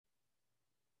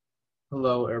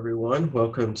Hello, everyone.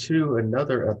 Welcome to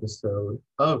another episode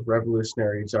of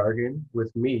Revolutionary Jargon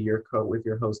with me, with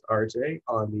your host RJ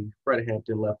on the Fred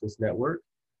Hampton Leftist Network.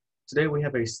 Today we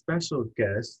have a special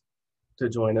guest to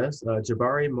join us,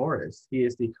 Jabari Morris. He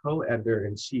is the co-editor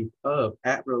in chief of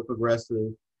At Real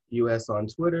Progressive US on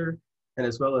Twitter, and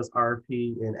as well as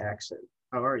RP in Action.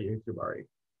 How are you, Jabari?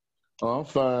 I'm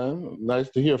fine. Nice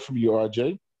to hear from you,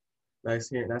 RJ. Nice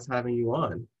having you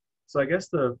on. So I guess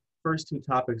the first two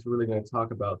topics we're really going to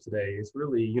talk about today is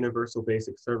really universal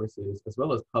basic services as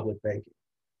well as public banking.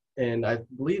 And I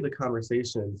believe the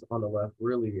conversations on the left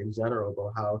really in general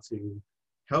about how to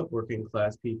help working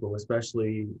class people,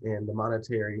 especially in the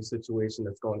monetary situation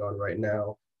that's going on right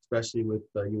now, especially with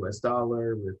the US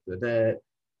dollar, with the debt,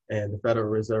 and the Federal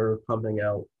Reserve pumping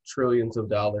out trillions of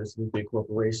dollars to big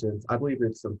corporations. I believe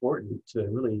it's important to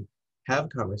really have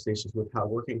conversations with how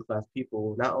working class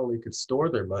people not only could store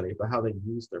their money, but how they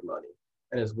use their money,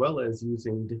 and as well as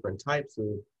using different types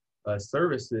of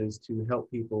services to help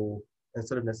people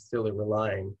instead of necessarily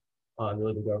relying on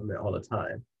really the government all the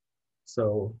time.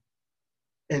 So,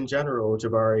 in general,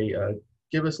 Jabari,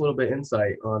 give us a little bit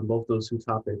insight on both those two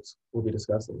topics we'll be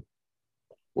discussing.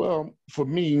 Well, for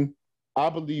me, I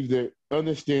believe that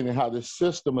understanding how the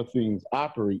system of things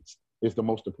operates is the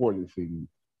most important thing.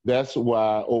 That's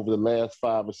why over the last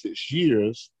 5 or 6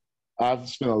 years, I've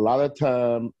spent a lot of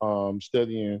time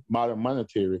studying modern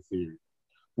monetary theory,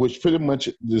 which pretty much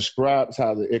describes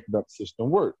how the economic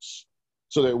system works.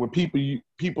 So that when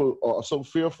people are so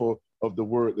fearful of the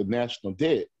word the national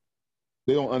debt,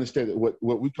 they don't understand that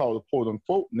what we call the quote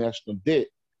unquote national debt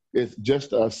is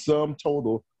just a sum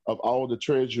total of all the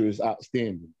treasuries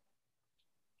outstanding,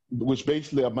 which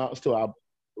basically amounts to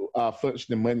our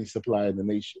functioning money supply in the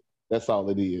nation. That's all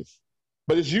it is.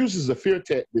 But it's used as a fear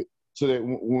tactic so that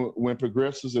when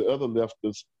progressives and other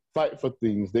leftists fight for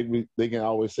things, they can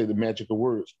always say the magical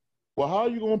words. Well, how are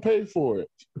you going to pay for it?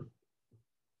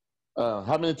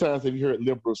 How many times have you heard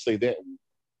liberals say that?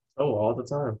 Oh, all the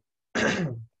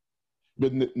time.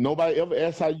 But nobody ever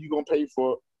asks how you going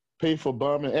to pay for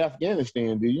bombing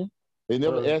Afghanistan, do you? They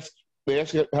never ask. They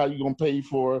ask you how you going to pay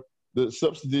for the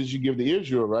subsidies you give to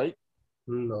Israel, right?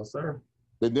 No, sir.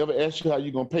 They never ask you how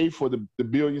you're going to pay for the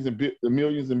billions and the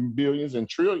millions and billions and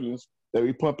trillions that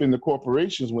we pump into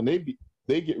corporations when they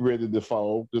get ready to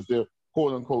fall because they're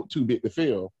quote unquote too big to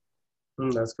fail.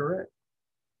 That's correct.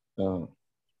 So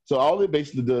all it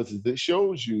basically does is it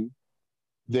shows you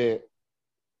that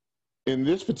in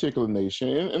this particular nation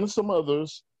and some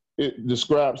others, it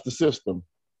describes the system.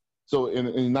 So in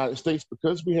the United States,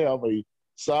 because we have a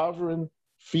sovereign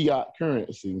fiat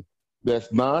currency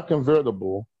that's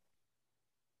non-convertible,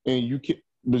 and you can,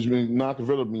 which means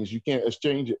non-convertible means you can't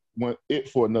exchange it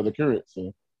for another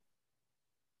currency.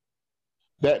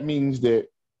 That means that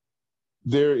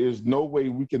there is no way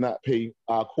we cannot pay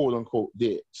our quote-unquote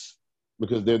debts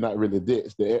because they're not really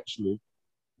debts. They actually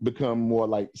become more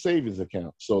like savings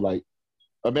accounts. So like,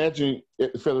 imagine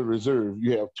at the Federal Reserve,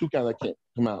 you have two kind of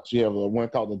accounts. You have one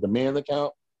called the demand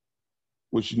account,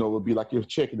 which would be like your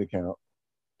checking account.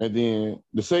 And then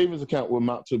the savings account will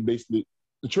amount to basically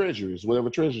the treasuries, whatever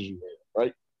treasuries you have,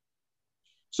 right?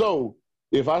 So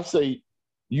if I say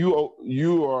you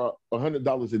are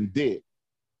 $100 in debt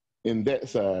in that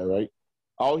side, right?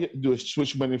 All you have to do is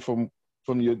switch money from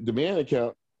your demand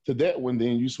account to that one,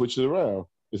 then you switch it around.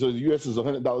 And so the U.S. is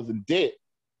 $100 in debt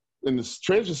in the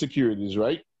treasury securities,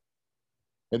 right?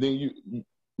 And then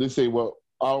they say, well,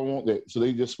 I don't want that. So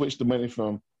they just switch the money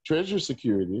from treasury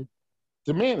security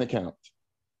to demand account.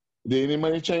 Did any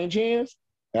money change hands?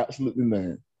 Absolutely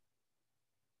none.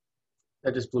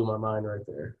 That just blew my mind right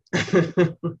there.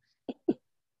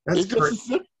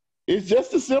 It's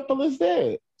just as simple as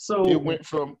that. So it went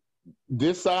from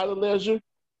this side of ledger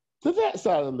to that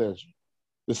side of ledger.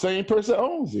 The same person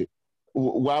owns it.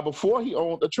 While before he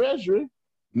owned the treasury,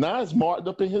 now it's marked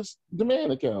up in his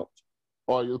demand account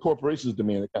or your corporation's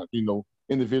demand account.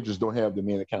 Individuals don't have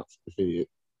demand accounts at the Fed.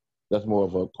 That's more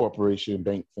of a corporation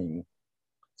bank thing.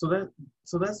 So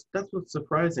that's what's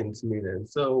surprising to me then.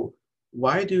 So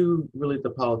why do really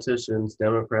the politicians,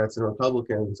 Democrats and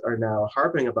Republicans, are now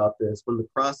harping about this when the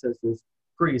process is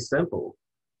pretty simple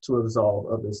to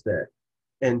absolve of this debt?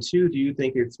 And two, do you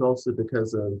think it's mostly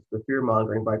because of the fear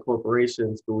mongering by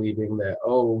corporations believing that,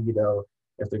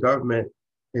 if the government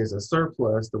is a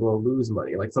surplus, then we'll lose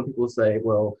money? Like some people say,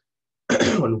 well,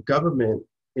 when government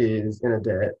is in a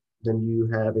debt, then you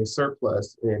have a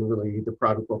surplus in really the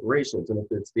private corporations. And if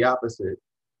it's the opposite,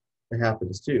 it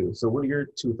happens too. So what are your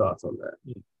two thoughts on that?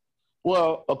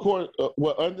 Well,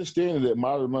 understanding that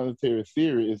modern monetary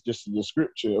theory is just a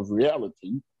description of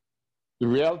reality. The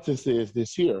reality says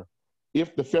this here.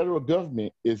 if the federal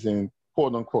government is in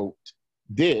quote unquote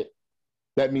debt,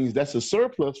 that means that's a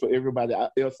surplus for everybody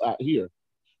else out here.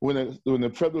 When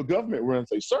the federal government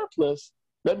runs a surplus,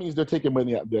 that means they're taking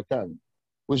money out of the economy,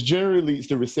 which generally leads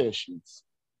to recessions.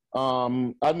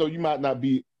 I know you might not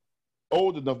be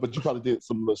old enough, but you probably did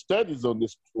some little studies on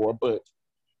this before. But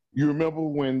you remember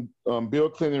when Bill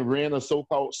Clinton ran a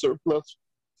so-called surplus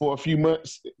for a few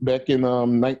months back in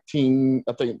I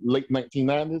think late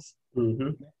 1990s? Mm-hmm.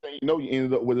 You know, you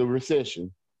ended up with a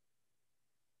recession.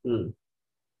 Mm.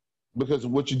 Because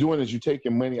what you're doing is you're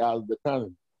taking money out of the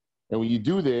economy. And when you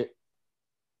do that,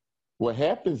 what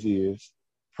happens is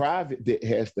private debt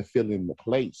has to fill in the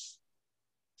place.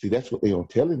 See, that's what they don't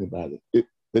tell anybody.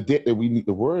 The debt that we need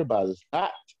to worry about is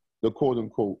not the quote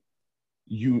unquote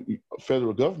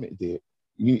federal government debt.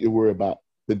 You need to worry about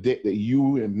the debt that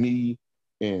you and me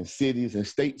and cities and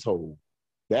states hold.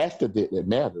 That's the debt that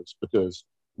matters, because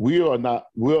we're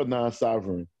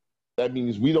non-sovereign. That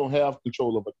means we don't have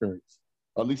control of a currency,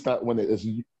 at least not when it is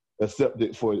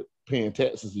accepted for paying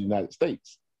taxes in the United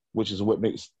States, which is what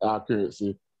makes our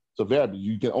currency so valuable.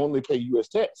 You can only pay U.S.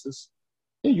 taxes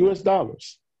in U.S.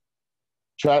 dollars.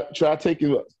 Try saying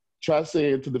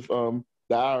to the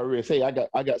IRS, hey, I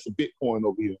got some Bitcoin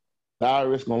over here. The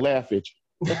IRS gonna laugh at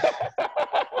you.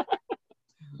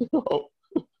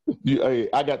 Hey,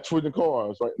 I got 20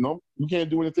 cars, right? No, you can't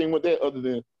do anything with that other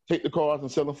than take the cars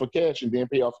and sell them for cash and then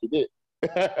pay off your debt.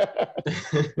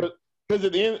 Because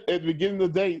at the beginning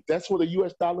of the day, that's what a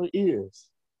U.S. dollar is.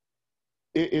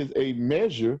 It is a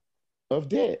measure of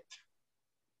debt.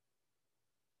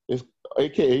 It's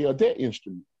AKA a debt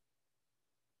instrument.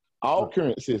 All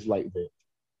currency is like that.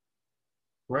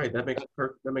 Right. That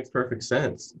makes perfect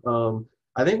sense.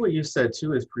 I think what you said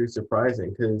too is pretty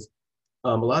surprising, because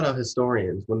a lot of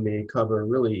historians, when they cover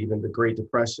really even the Great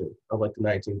Depression of like the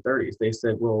 1930s, they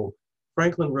said, well,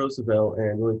 Franklin Roosevelt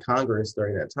and really Congress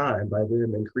during that time, by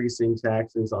them increasing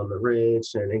taxes on the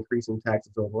rich and increasing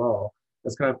taxes overall,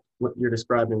 that's kind of what you're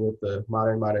describing with the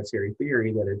modern monetary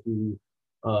theory, that if you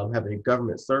have a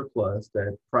government surplus,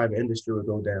 that private industry would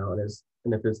go down.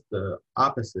 And if it's the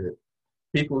opposite,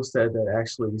 people said that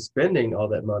actually spending all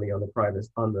that money on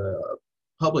the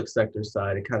public sector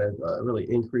side, it kind of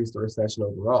really increased the recession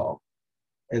overall.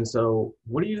 And so,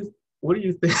 what do you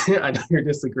think? I know you're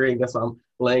disagreeing. That's why I'm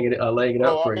laying it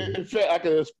out for you. In fact, I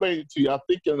can explain it to you. I'm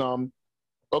thinking,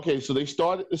 okay, so they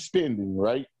started the spending,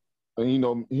 right? And he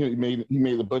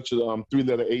made a bunch of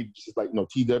three-letter agencies like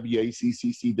TWA,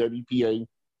 CCC, WPA,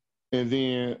 and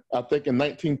then I think in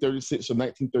 1936 or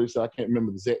 1937, I can't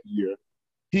remember the exact year,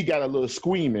 he got a little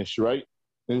squeamish, right?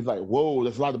 And he's like, whoa,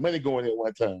 there's a lot of money going in at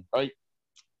one time, right?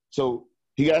 So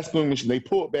he got squeamish and they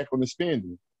pulled back on the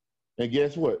spending. And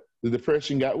guess what? The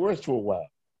Depression got worse for a while.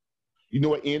 You know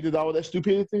what ended all that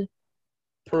stupidity?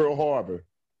 Pearl Harbor.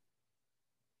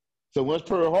 So once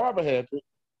Pearl Harbor happened,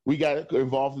 we got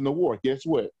involved in the war. Guess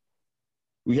what?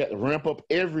 We had to ramp up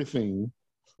everything,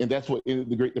 and that's what ended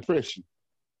the Great Depression.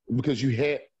 Because you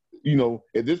had,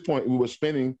 at this point, we were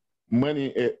spending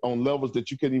money on levels that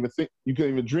you couldn't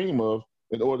even dream of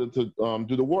in order to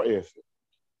do the war effort.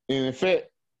 And in fact,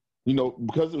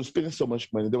 because it was spending so much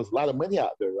money, there was a lot of money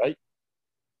out there, right?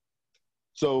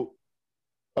 So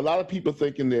a lot of people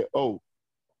thinking that,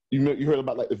 you heard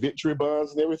about like the victory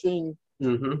bonds and everything.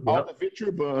 Mm-hmm, yep. All the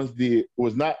victory bonds did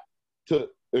was not to,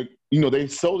 they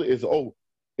sold it as,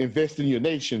 invest in your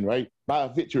nation, right? Buy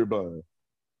a victory bond.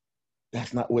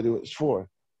 That's not what it was for.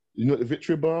 You know what the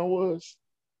victory bond was?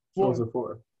 What was it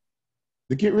for?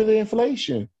 To get rid of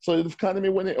inflation. So the economy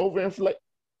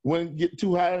wouldn't get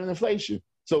too high in inflation.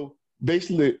 So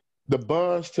basically, the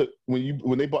bonds took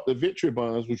when they bought the victory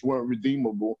bonds, which weren't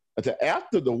redeemable until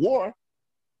after the war,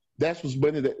 that was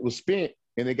money that was spent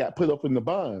and it got put up in the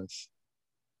bonds.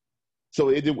 So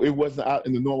it wasn't out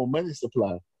in the normal money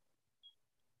supply.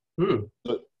 So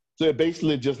it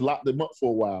basically just locked them up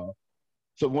for a while.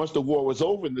 So once the war was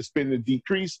over and the spending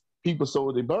decreased, people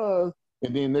sold their bonds,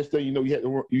 and then next thing you know, you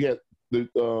had the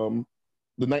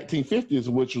 1950s,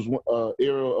 which was an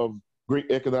era of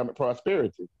great economic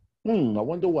prosperity. I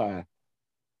wonder why.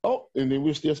 Oh, and then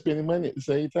we're still spending money at the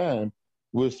same time.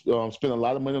 We're spending a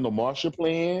lot of money on the Marshall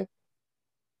Plan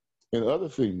and other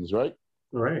things, right?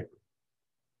 Right.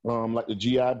 Like the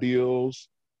GI Bills,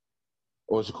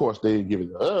 or of course they didn't give it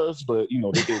to us, but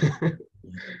they gave it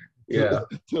yeah.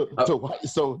 to white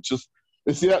soldiers.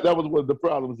 And see, that was one of the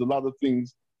problems. A lot of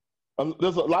things.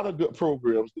 There's a lot of good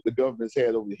programs that the government's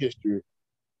had over the history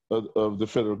of the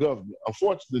federal government.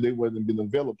 Unfortunately, they wasn't been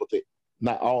available to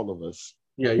not all of us.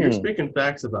 Yeah, you're speaking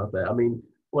facts about that. I mean,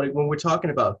 when we're talking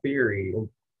about theory,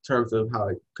 terms of how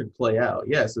it could play out.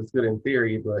 Yes, it's good in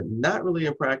theory, but not really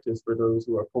in practice for those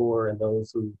who are poor and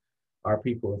those who are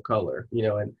people of color.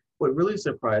 And what really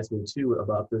surprised me too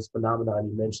about this phenomenon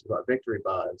you mentioned about victory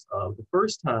bonds, the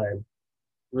first time,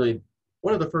 really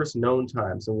one of the first known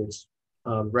times in which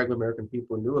regular American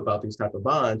people knew about these type of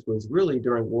bonds was really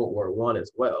during World War One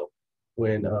as well,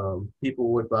 when people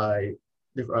would buy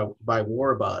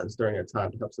war bonds during that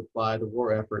time to help supply the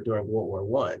war effort during World War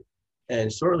One.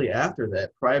 And shortly after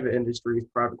that, private industries,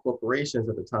 private corporations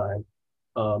at the time,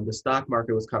 the stock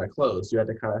market was kind of closed. You had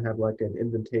to kind of have like an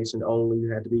invitation only. You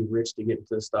had to be rich to get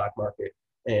into the stock market.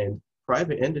 And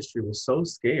private industry was so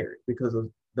scared because of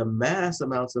the mass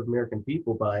amounts of American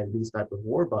people buying these type of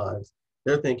war bonds.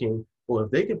 They're thinking, well,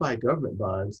 if they could buy government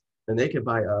bonds, then they could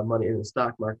buy money in the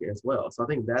stock market as well. So I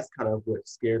think that's kind of what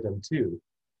scared them too.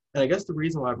 And I guess the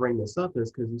reason why I bring this up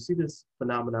is because you see this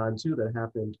phenomenon too that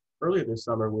happened earlier this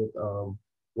summer with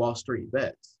Wall Street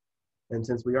bets. And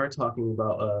since we are talking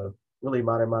about really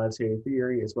modern monetary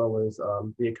theory as well as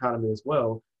the economy as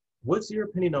well, what's your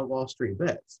opinion on Wall Street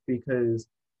bets? Because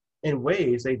in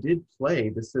ways they did play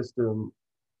the system,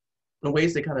 in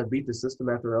ways they kind of beat the system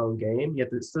at their own game,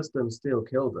 yet the system still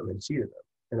killed them and cheated them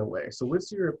in a way. So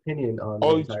what's your opinion on the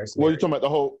Oh, entire what are scenario? you talking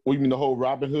about? What you mean the whole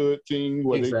Robin Hood thing?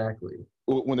 Where Exactly.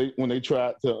 when they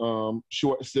tried to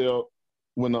short sell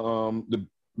when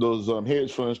those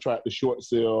hedge funds tried to short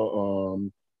sell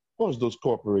what was those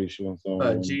corporations?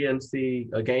 GMC,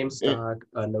 And, GameStop,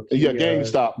 yeah, Nokia.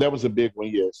 GameStop. That was a big one.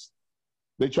 Yes,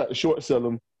 they tried to short sell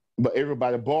them, but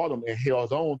everybody bought them and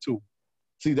held on to 'em.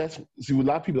 See, a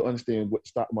lot of people understand what the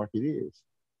stock market is.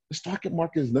 The stock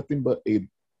market is nothing but a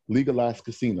legalized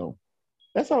casino.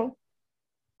 That's all.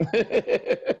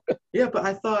 Yeah, but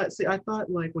I thought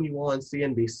like when you go on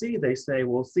CNBC, they say,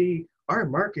 well, see, our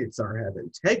markets are have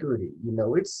integrity.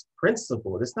 It's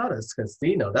principled. It's not a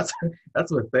casino. That's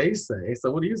what they say.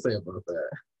 So what do you say about that?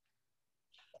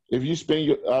 If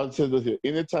you I'll tell you this,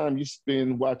 anytime you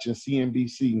spend watching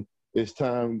CNBC, it's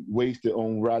time wasted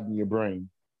on rotting your brain.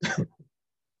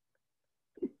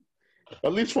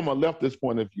 At least from a leftist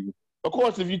point of view. Of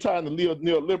course, if you're tired of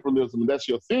neoliberalism and that's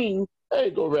your thing,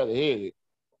 hey, go right ahead.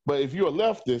 But if you're a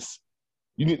leftist,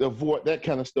 you need to avoid that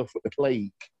kind of stuff with the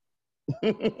plague.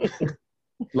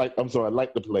 I'm sorry,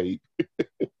 like the plague.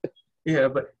 Yeah,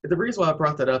 but the reason why I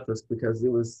brought that up is because it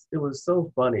was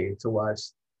so funny to watch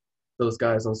those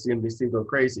guys on CNBC go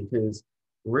crazy because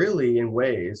really in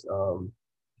ways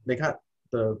they got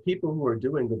the people who are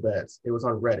doing the bets. It was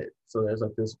on Reddit, so there's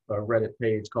like this Reddit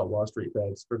page called Wall Street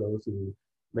Bets for those who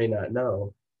may not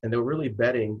know, and they were really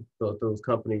betting those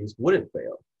companies wouldn't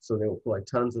fail. So they would put like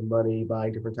tons of money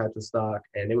buying different types of stock,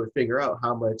 and they would figure out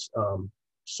how much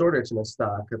shortage in a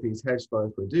stock that these hedge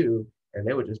funds would do, and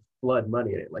they would just flood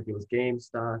money in it. Like it was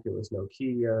GameStop, it was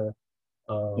Nokia,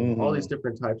 all these Mm-hmm.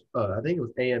 different types. I think it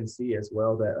was AMC as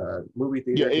well, that movie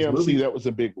Yeah, theater, because AMC, that was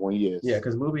a big one, yeah, yes.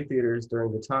 because movie theaters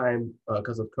during the time,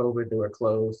 because of COVID, they were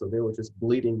closed, so they were just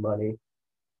bleeding money.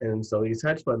 And so these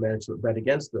hedge fund managers would bet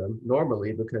against them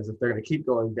normally because if they're going to keep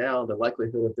going down, the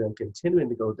likelihood of them continuing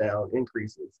to go down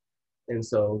increases. And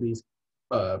so these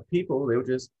people, they were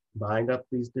just buying up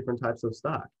these different types of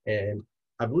stock. And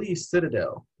I believe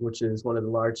Citadel, which is one of the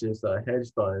largest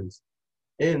hedge funds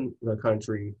in the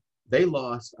country, they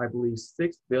lost, I believe,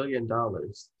 $6 billion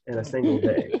in a single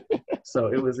day.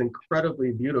 So it was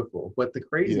incredibly beautiful. But the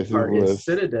crazy Yes, it part is was.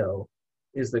 Citadel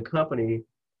is the company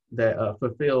that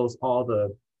fulfills all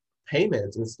the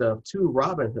payments and stuff to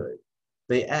Robinhood,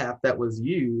 the app that was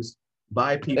used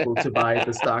by people to buy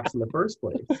the stocks in the first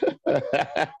place.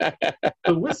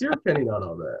 So what's your opinion on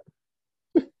all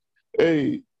that?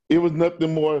 Hey, it was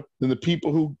nothing more than the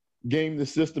people who gamed the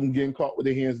system getting caught with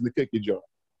their hands in the cookie jar.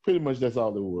 Pretty much that's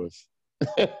all it was.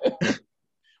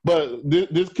 But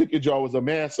this cookie jar was a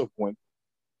massive one.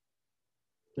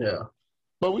 Yeah.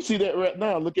 But we see that right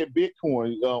now. Look at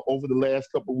Bitcoin over the last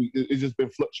couple of weeks. It's just been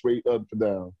fluctuating up and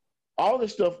down. All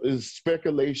this stuff is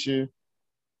speculation.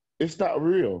 It's not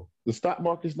real. The stock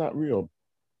market's not real.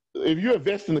 If you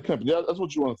invest in the company, that's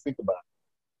what you want to think about.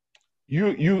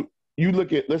 You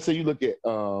look at, let's say you look at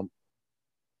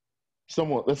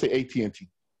someone, let's say AT&T,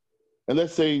 and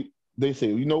let's say they say,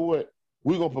 you know what,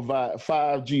 we're gonna provide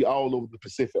 5G all over the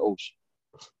Pacific Ocean.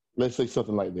 Let's say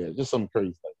something like that, just something crazy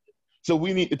like that. So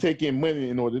we need to take in money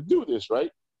in order to do this, right?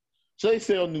 So they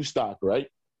sell new stock, right?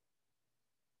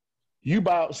 You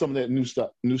buy out some of that new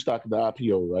stock in the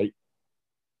IPO, right?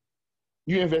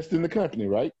 You invest in the company,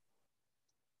 right?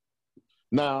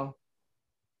 Now,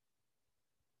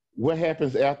 what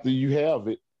happens after you have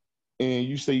it and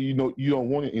you say you don't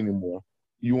want it anymore?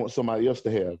 You want somebody else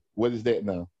to have. What is that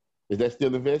now? Is that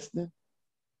still investing?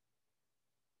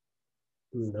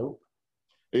 Nope.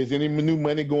 Is any new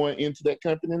money going into that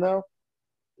company now?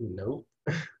 Nope.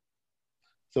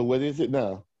 So what is it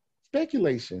now?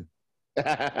 Speculation.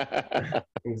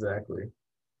 Exactly.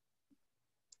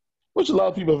 Which a lot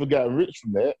of people have gotten rich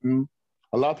from that, and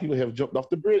a lot of people have jumped off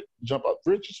the bridge, jump off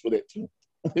bridges for that too.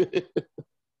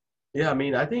 Yeah, I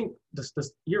mean, I think this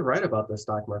you're right about the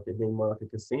stock market being more like a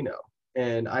casino.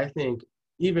 And I think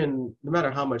even no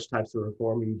matter how much types of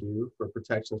reform you do for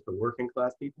protections for working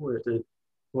class people,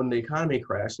 when the economy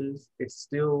crashes, it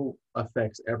still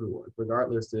affects everyone,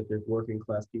 regardless if working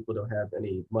class people don't have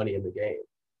any money in the game.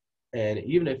 And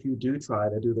even if you do try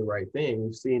to do the right thing,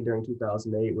 we've seen during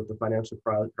 2008 with the financial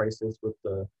crisis, with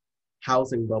the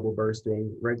housing bubble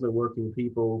bursting, regular working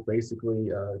people basically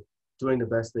doing the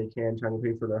best they can, trying to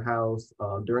pay for their house.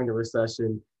 During the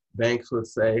recession, banks would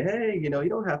say, hey, you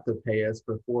don't have to pay us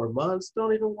for 4 months.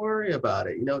 Don't even worry about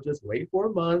it. Just wait 4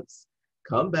 months,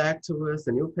 come back to us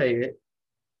and you'll pay it.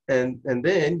 And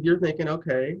then you're thinking,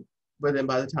 okay, but then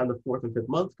by the time the fourth and fifth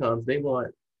month comes, they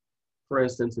want, for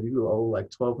instance, if you owe like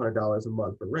 $1,200 a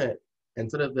month for rent,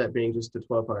 instead of that being just the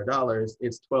 $1,200,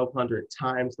 it's 1,200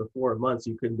 times the 4 months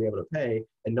you couldn't be able to pay,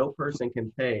 and no person can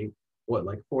pay what,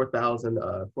 like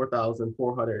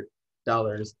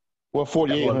 $4,400 Well, at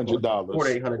forty eight one hundred point. dollars.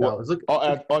 $4,800. Look,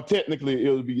 Or technically,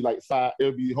 it'll be like five.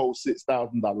 It'll be whole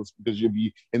 $6,000 because you'll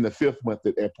be in the fifth month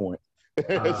at that point.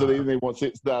 So uh, they want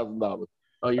 $6,000.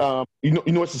 oh, you You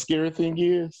know what the scary thing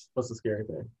is? what's the scary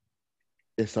thing?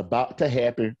 It's about to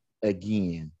happen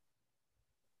again.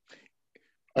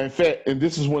 In fact, and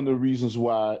this is one of the reasons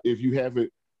why, if you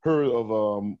haven't heard of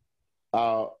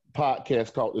our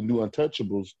podcast called The New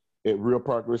Untouchables at Real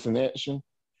Progress in Action,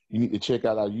 you need to check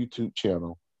out our YouTube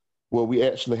channel where we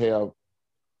actually have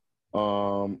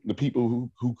the people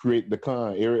who create the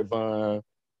con, Eric Vaughn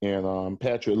and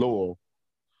Patrick Lowell.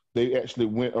 They actually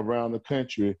went around the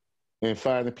country and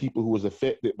finding people who was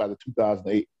affected by the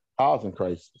 2008 housing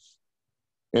crisis.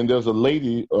 And there's a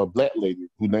lady, a black lady,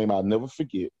 whose name I'll never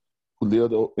forget, who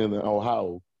lived in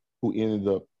Ohio, who ended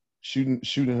up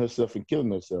shooting herself and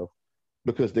killing herself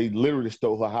because they literally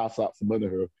stole her house out from under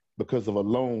her because of a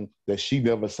loan that she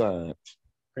never signed.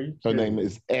 Are you Her kidding name me?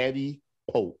 is Addie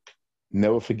Polk.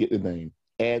 Never forget the name.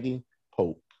 Addie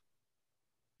Polk.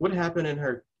 What happened in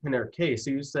her case?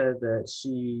 So you said that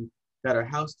she got her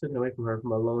house taken away from her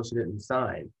from a loan she didn't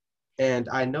sign. And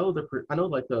I know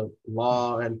like the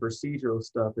law and procedural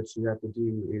stuff that you have to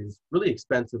do is really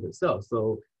expensive itself.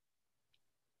 So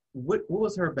what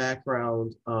was her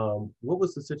background? What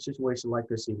was the situation like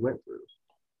that she went through?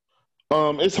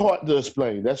 It's hard to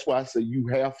explain. That's why I say you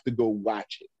have to go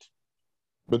watch it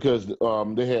because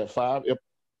they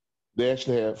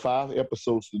actually had 5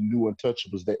 episodes of New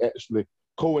Untouchables that actually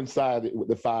coincided with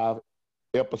the 5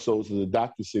 episodes of the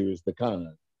docuseries The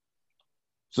Con.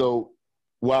 So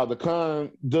while The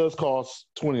Con does cost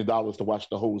 $20 to watch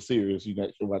the whole series, you can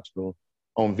actually watch it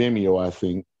on Vimeo, I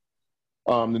think.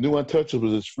 The New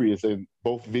Untouchables is free. It's in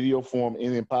both video form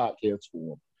and in podcast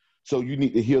form. So you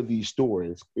need to hear these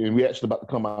stories. And we're actually about to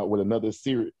come out with another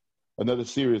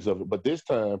series of it. But this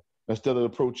time, instead of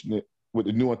approaching it with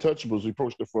the New Untouchables, we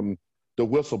approached it from the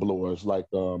whistleblowers like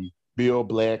Bill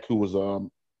Black, who was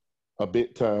a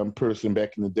big time person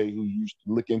back in the day who used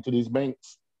to look into these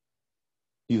banks.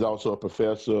 He's also a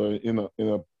professor in a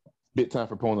big time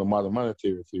proponent of modern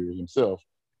monetary theory himself,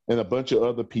 and a bunch of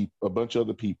other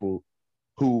people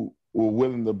who were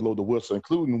willing to blow the whistle,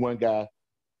 including one guy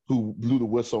who blew the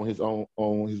whistle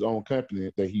on his own company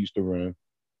that he used to run.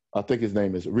 I think his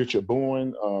name is Richard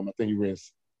Bourne. I think he ran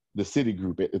the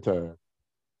Citigroup at the time,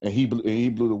 and he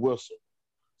blew the whistle.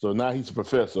 So now he's a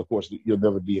professor. Of course, you'll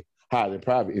never be hired in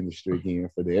private industry again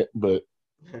for that. But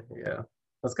Yeah,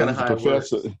 that's kind of he's a how it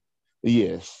professor. works.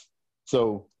 Yes.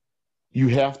 So you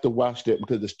have to watch that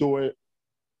because the story.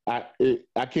 I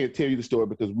can't tell you the story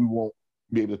because we won't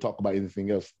be able to talk about anything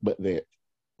else but that.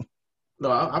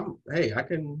 No, I'm. Hey, I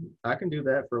can do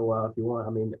that for a while if you want.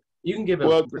 I mean, you can give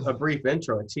Well, a brief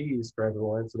intro, a tease for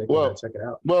everyone so they can well, check it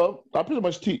out. well. I pretty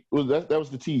much well, that was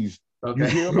the tease. You Okay.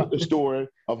 hear about the story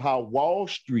of how Wall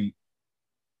Street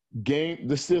gamed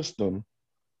the system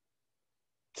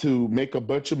to make a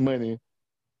bunch of money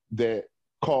that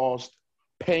caused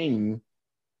pain,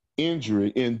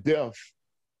 injury, and death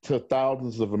to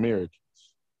thousands of Americans,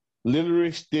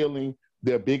 literally stealing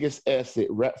their biggest asset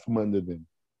right from under them.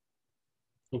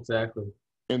 Exactly.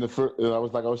 And I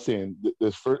was saying,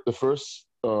 the first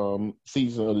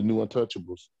season of the New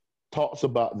Untouchables talks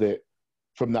about that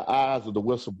from the eyes of the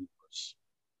whistleblowers.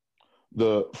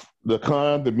 The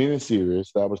miniseries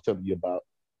that I was telling you about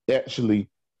actually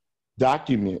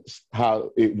documents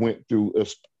how it went through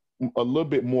a little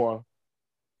bit more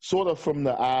sort of from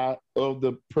the eye of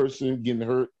the person getting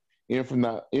hurt, and from the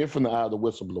eye of the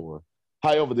whistleblower.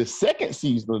 However, the second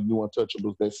season of New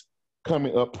Untouchables that's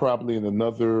coming up probably in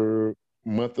another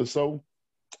month or so.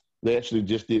 They actually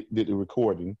just did the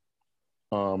recording.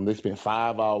 They spent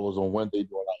 5 hours on one day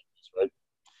doing all this, right?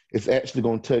 It's actually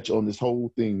going to touch on this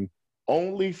whole thing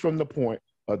only from the point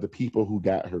of the people who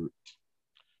got hurt.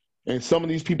 And some of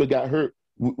these people got hurt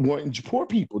weren't poor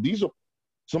people. These are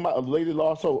a lady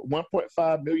lost a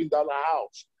 $1.5 million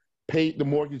house, paid the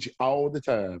mortgage all the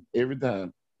time, every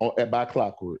time, by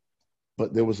clockwork.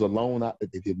 But there was a loan out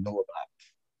that they didn't know about.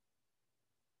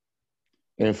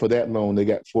 And for that loan, they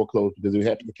got foreclosed because it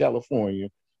happened in California.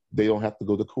 They don't have to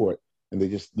go to court. And they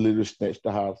just literally snatched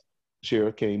the house.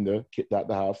 Sheriff came there, kicked out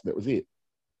the house. That was it.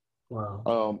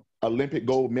 Wow. Olympic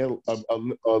gold medal,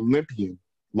 Olympian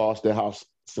lost their house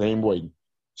same way.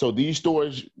 So these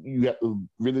stories, you have to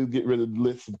really get rid of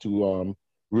listen to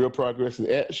Real Progressive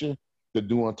Action, the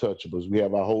Do Untouchables. We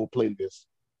have our whole playlist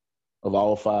of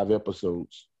all 5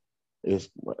 episodes. It's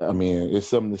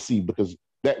something to see because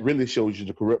that really shows you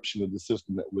the corruption of the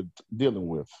system that we're dealing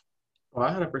with. Well,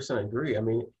 I 100% agree. I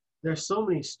mean, there's so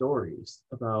many stories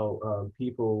about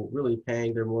people really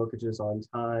paying their mortgages on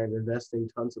time, investing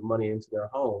tons of money into their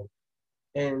home.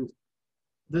 And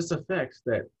this effect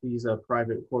that these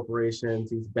private corporations,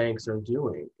 these banks are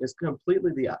doing is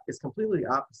completely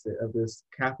opposite of this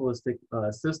capitalistic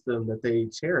system that they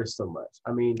cherish so much.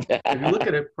 I mean, if you look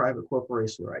at a private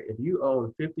corporation, right? If you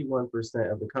own 51%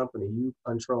 of the company,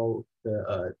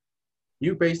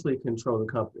 you basically control the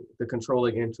company, the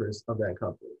controlling interest of that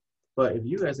company. But if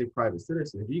you, as a private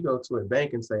citizen, if you go to a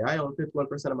bank and say, "I own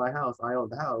 51% of my house," I own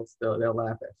the house, they'll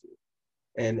laugh at you.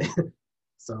 And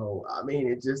so, I mean,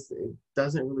 it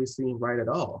doesn't really seem right at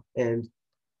all. And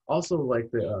also,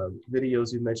 like the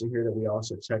videos you mentioned here that we all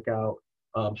should check out,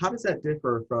 how does that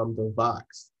differ from the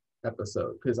Vox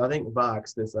episode? Because I think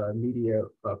Vox, this media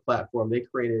platform, they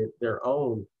created their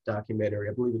own documentary.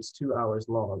 I believe it's 2 hours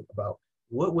long about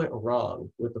what went wrong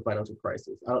with the financial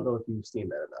crisis. I don't know if you've seen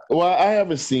that or not. Well, I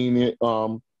haven't seen it,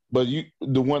 but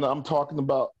the one I'm talking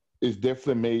about is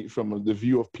definitely made from the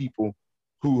view of people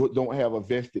who don't have a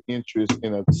vested interest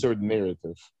in a certain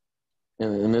narrative,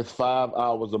 and it's 5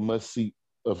 hours of must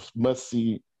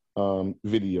see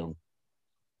video.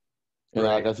 And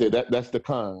Right. like I said, that's the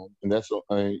con, and that's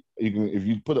you can if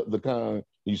you put up the con,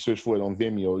 you search for it on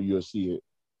Vimeo, you'll see it.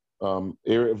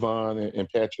 Eric Vaughn and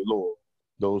Patrick Lord,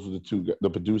 those are the two, the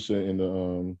producer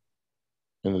and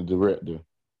the director.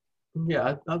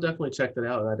 Yeah, I'll definitely check that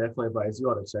out, and I definitely advise you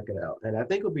all to check it out. And I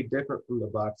think it'll be different from the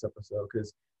Vox episode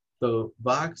because the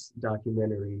Vox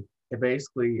documentary, it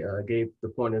basically gave the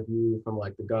point of view from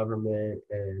like the government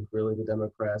and really the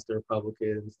Democrats, the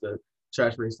Republicans, the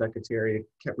Treasury Secretary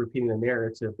kept repeating the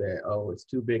narrative that, oh, it's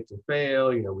too big to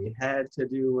fail. You know, we had to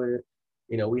do it.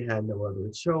 You know, we had no other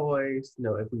choice. You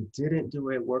know, if we didn't do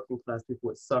it, working class people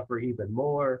would suffer even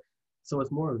more. So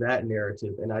it's more of that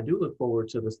narrative. And I do look forward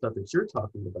to the stuff that you're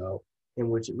talking about, in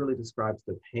which it really describes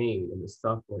the pain and the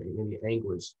suffering and the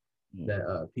anguish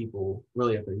that people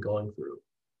really have been going through.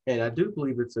 And I do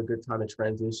believe it's a good time to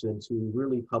transition to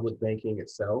really public banking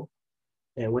itself.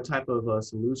 And what type of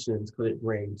solutions could it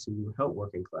bring to help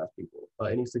working class people?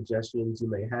 Any suggestions you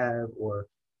may have, or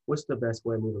what's the best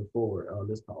way moving forward on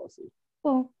this policy?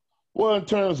 Well, in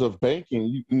terms of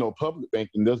banking, public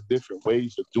banking, there's different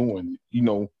ways of doing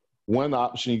it. One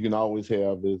option you can always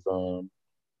have is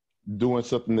doing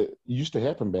something that used to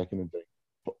happen back in the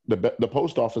day. The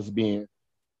post office being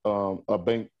a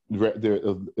bank right there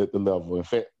at the level. In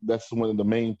fact, that's one of the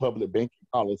main public banking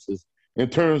policies in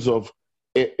terms of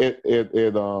at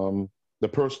the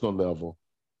personal level.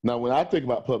 Now, when I think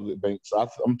about public banks,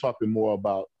 I'm talking more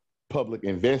about public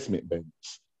investment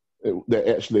banks that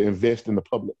actually invest in the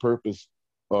public purpose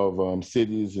of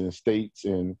cities and states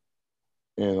and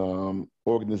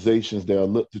organizations that are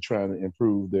look to try to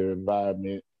improve their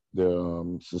environment, their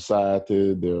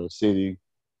society, their city.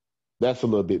 That's a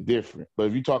little bit different. But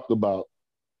if you talk about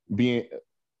being,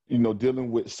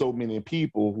 dealing with so many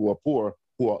people who are poor,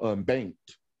 who are unbanked,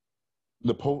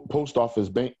 the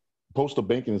postal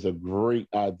banking is a great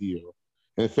idea.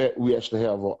 And in fact, we actually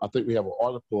have, I think we have an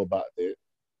article about that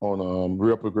on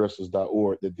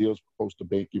realprogressives.org that deals with postal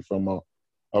banking from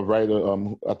a writer.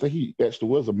 I think he actually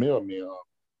was a mailman,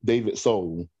 David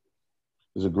Soul.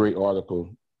 It's a great article.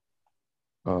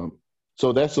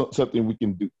 So that's something we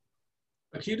can do.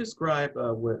 Can you describe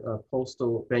what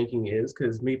postal banking is?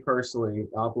 Because me personally,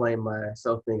 I'll blame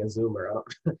myself being a Zoomer. I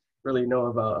don't really know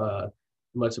about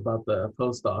much about the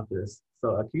post office.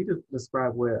 So can you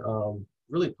describe what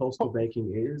really postal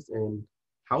banking is and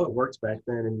how it worked back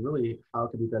then and really how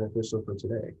it could be beneficial for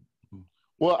today.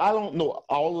 Well, I don't know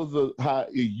all of the how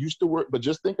it used to work, but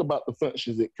just think about the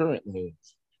functions it currently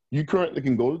has. You currently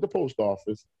can go to the post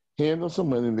office, hand them some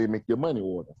money, and they make your money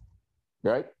order,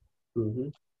 right? Mm-hmm.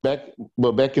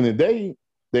 Back in the day,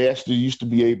 they actually used to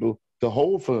be able to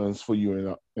hold funds for you in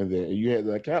there. And you had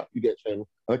an account, you got to have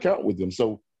an account with them.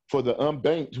 So for the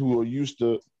unbanked who are used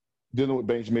to dealing with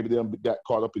banks, maybe they got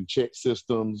caught up in check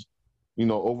systems,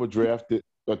 overdrafted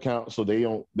accounts, so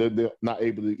they're not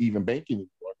able to even bank anymore.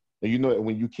 And you know that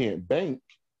when you can't bank,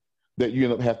 that you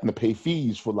end up having to pay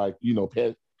fees for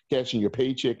cashing your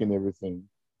paycheck and everything.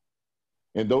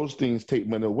 And those things take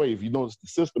money away. If you notice, the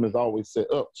system is always set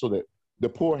up so that the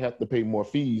poor have to pay more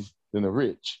fees than the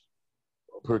rich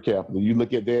per capita. You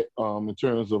look at that in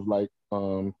terms of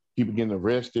people getting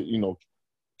arrested,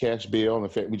 cash bail. In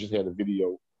fact, we just had a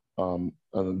video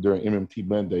during MMT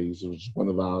Mondays. It was one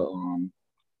of our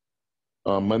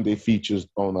Monday features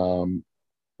on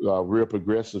Real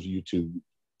Progressive YouTube,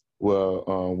 where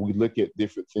we look at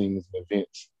different things and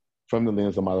events from the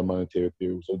lens of modern monetary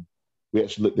theory. So we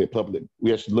actually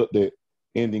looked at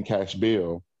ending cash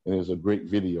bail, and there's a great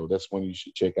video. That's one you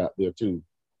should check out there too.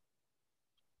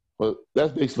 But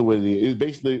that's basically what it is. It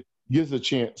basically gives a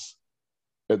chance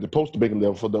at the postal banking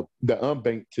level for the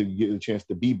unbanked to get a chance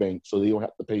to be banked, so they don't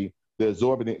have to pay the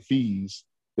exorbitant fees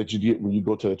that you get when you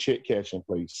go to a check cashing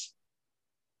place.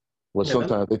 Well,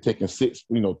 sometimes they're taking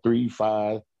 3,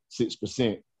 5,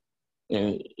 6%.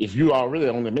 And if you already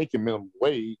only making minimum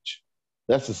wage,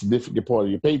 that's a significant part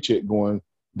of your paycheck going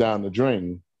down the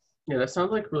drain. Yeah, that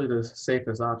sounds like really the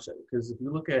safest option, because if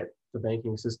you look at the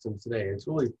banking system today, it's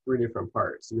really three different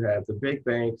parts. You have the big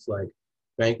banks like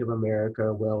Bank of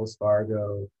America, Wells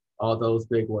Fargo, all those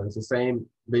big ones. The same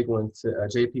big ones,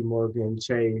 JP Morgan,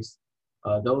 Chase,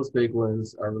 those big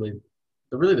ones are really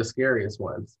the scariest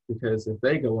ones, because if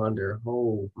they go under,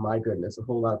 oh my goodness, a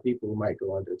whole lot of people might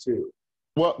go under too.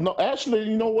 Well, no, actually,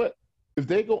 you know what? If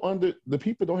they go under, the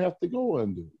people don't have to go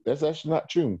under. That's actually not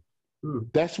true.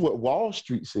 That's what Wall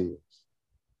Street says.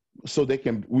 So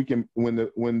when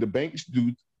the banks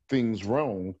do things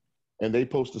wrong and they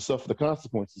supposed to suffer the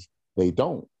consequences, they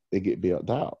don't. They get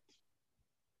bailed out.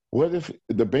 What if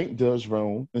the bank does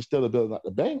wrong, instead of bailing out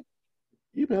the bank,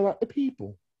 you bail out the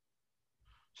people?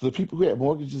 So the people who had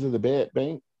mortgages in the bad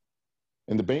bank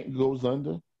and the bank goes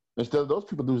under, instead of those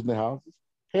people losing their houses,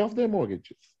 pay off their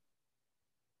mortgages.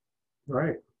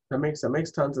 Right. That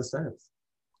makes tons of sense.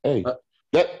 Hey,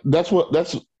 whenever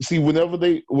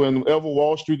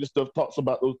Wall Street and stuff talks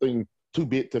about those things too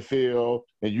big to fail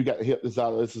and you got to help this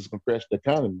out, this is gonna crash the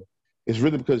economy, it's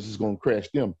really because it's gonna crash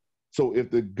them. So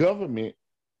if the government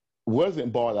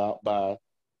wasn't bought out by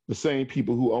the same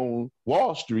people who own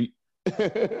Wall Street,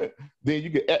 then you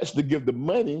could actually give the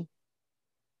money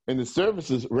and the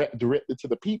services directly to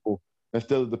the people,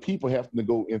 instead of the people having to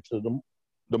go into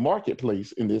the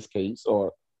marketplace in this case,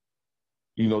 or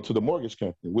to the mortgage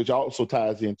company, which also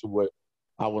ties into what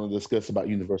I want to discuss about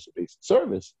universal basic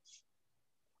services.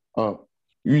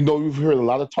 We've heard a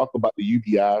lot of talk about the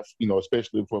UBIs,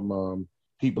 especially from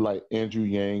people like Andrew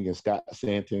Yang and Scott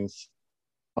Santens.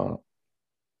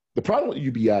 The problem with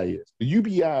UBI is the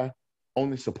UBI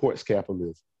only supports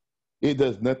capitalism. It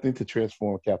does nothing to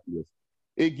transform capitalism.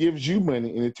 It gives you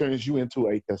money and it turns you into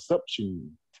a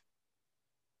consumption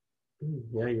unit.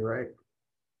 Yeah, you're right.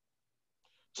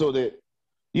 So that,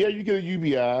 you get a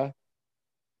UBI.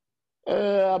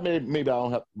 Maybe I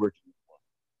don't have to work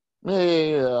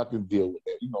anymore. Yeah, I can deal with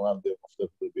that. I'll deal with my stuff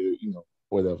a little bit,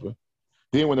 whatever.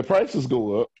 Then when the prices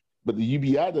go up, but the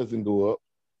UBI doesn't go up,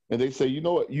 and they say, you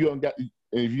know what, you don't got. And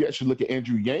if you actually look at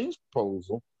Andrew Yang's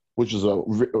proposal, which is a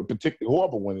particularly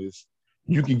horrible one, is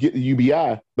you can get the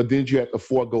UBI, but then you have to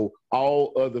forego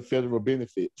all other federal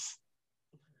benefits.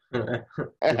 That's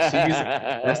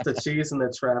the cheese in the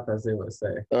trap, as they would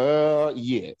say.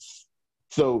 Yes.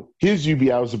 So his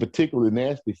UBI was a particularly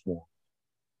nasty form.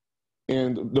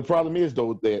 And the problem is,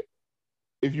 though, that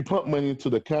if you pump money into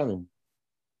the economy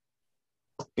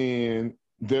and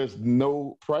there's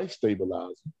no price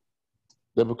stabilizer,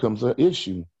 that becomes an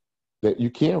issue, that you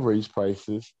can raise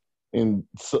prices and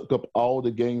suck up all the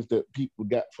gains that people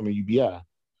got from a UBI.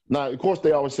 Now, of course,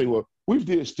 they always say, well, we've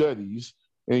did studies,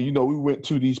 and, we went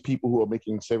to these people who are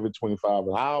making $7.25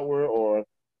 an hour or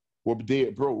were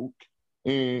dead broke,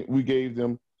 and we gave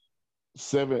them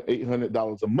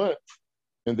 $700-800 a month,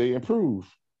 and they improve,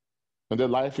 and their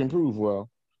life improved. Well,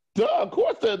 of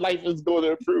course their life is going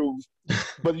to improve.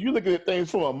 But you looking at things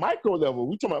from a micro level,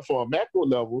 we're talking about from a macro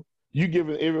level, you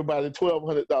giving everybody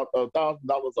 $1,200, $1,000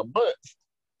 a month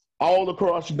all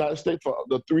across the United States for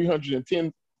the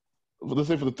 310 let's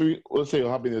say for the three, let's say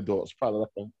how many adults? Probably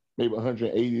like maybe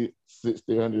 180,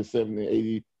 60, 170,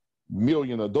 80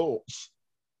 million adults,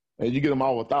 and you get them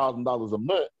all $1,000 a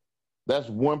month. That's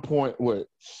 1 point what?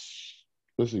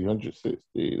 Let's see, 160.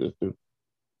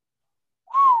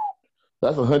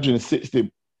 That's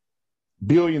 $160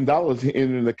 billion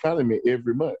in the economy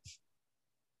every month.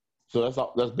 So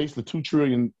that's basically $2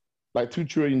 trillion at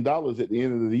the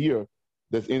end of the year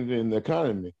that's entering the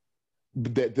economy.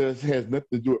 But that has nothing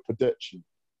to do with production.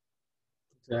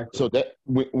 Exactly. So that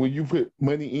when you put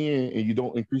money in and you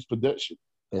don't increase production,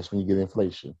 that's when you get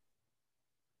inflation.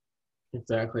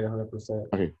 Exactly, 100%.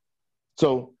 Okay.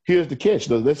 So here's the catch,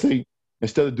 though. Let's say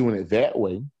instead of doing it that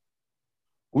way,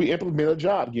 we implement a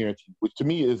job guarantee, which to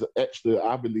me is actually,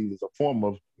 I believe, is a form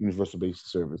of universal basic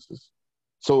services.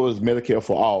 So is Medicare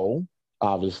for all,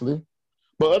 obviously,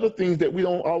 but other things that we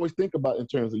don't always think about in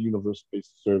terms of universal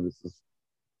basic services.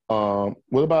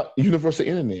 What about universal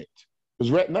internet?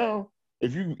 Because right now,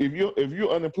 if you're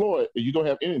unemployed and you don't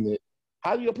have internet,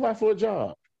 how do you apply for a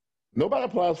job? Nobody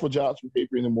applies for jobs from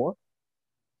paper anymore.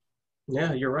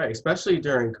 Yeah, you're right, especially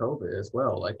during COVID as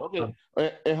well. Like, Okay,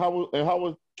 and how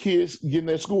are kids getting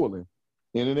their schooling?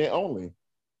 Internet only.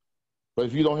 But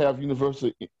if you don't have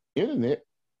universal internet,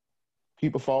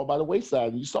 people fall by the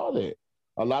wayside. You saw that.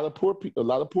 A lot of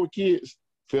poor kids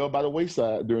fell by the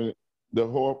wayside during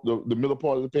the middle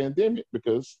part of the pandemic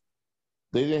because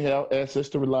they didn't have access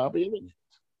to reliable internet.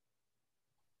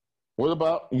 What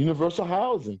about universal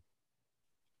housing?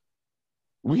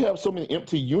 We have so many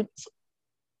empty units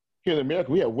here in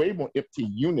America. We have way more empty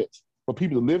units for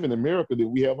people to live in America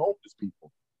than we have homeless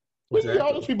people. We can get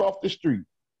all those people off the street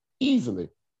easily.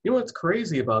 You know what's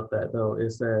crazy about that, though,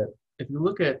 is that if you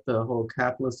look at the whole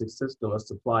capitalistic system of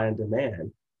supply and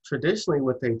demand, traditionally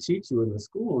what they teach you in the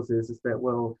schools is that,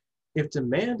 well, if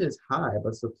demand is high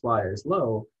but supply is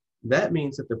low, that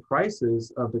means that the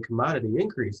prices of the commodity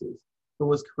increases. But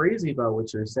what's crazy about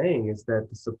what you're saying is that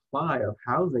the supply of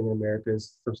housing in America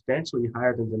is substantially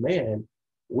higher than demand.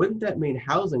 Wouldn't that mean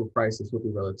housing prices would be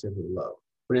relatively low?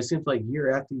 But it seems like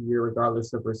year after year,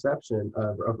 regardless of recession,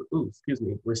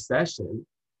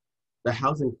 the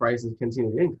housing prices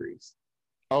continue to increase.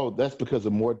 Oh, that's because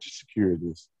of mortgage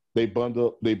securities. They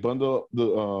bundle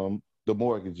the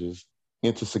mortgages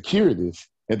into securities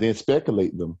and then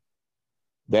speculate them.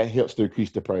 That helps to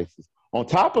increase the prices. On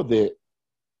top of that,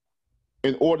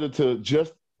 in order to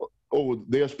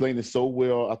they explained it so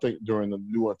well, I think during the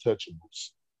New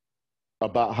Untouchables,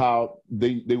 about how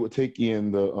they would take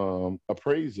in the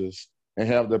appraisers and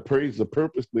have the appraiser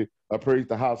purposely appraise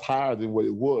the house higher than what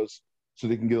it was so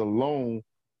they can get a loan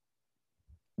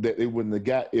that they wouldn't have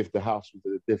got if the house was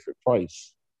at a different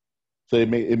price. So it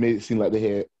made it seem like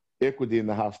they had equity in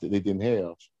the house that they didn't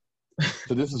have.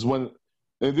 So this is what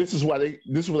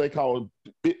they call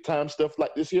big time stuff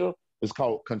like this here. It's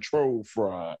called control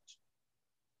fraud.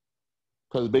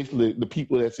 Because basically the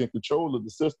people that's in control of the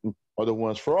system are the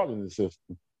ones frauding the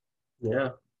system. Yeah.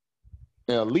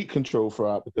 And elite control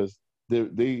fraud because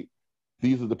these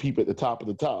are the people at the top of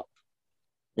the top.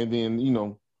 And then,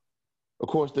 of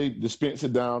course they dispense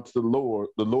it down to the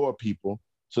lower people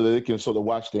so that they can sort of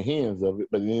wash their hands of it.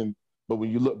 But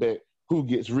when you look back who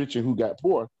gets rich and who got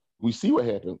poor, we see what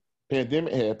happened.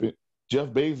 Pandemic happened. Jeff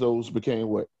Bezos became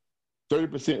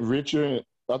 30% richer. And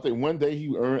I think one day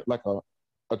he earned like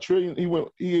a trillion.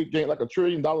 He gained like $1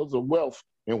 trillion of wealth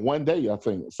in one day. I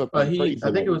think something crazy.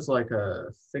 I think it was like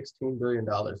 $16 billion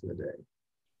in a day.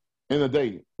 In a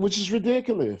day, which is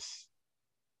ridiculous.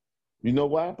 You know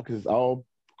why? Because it's all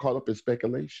caught up in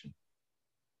speculation.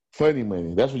 Funny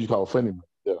money. That's what you call funny money.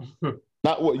 Yeah.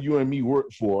 Not what you and me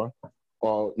work for,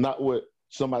 or not what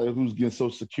somebody who's getting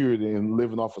Social Security and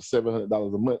living off of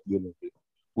 $700 a month dealing with.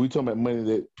 We're talking about money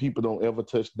that people don't ever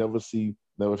touch, never see,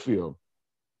 never feel.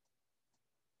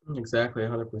 Exactly,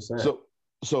 100%.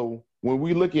 So when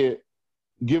we look at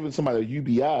giving somebody a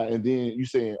UBI and then you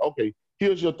saying, okay,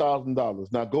 here's your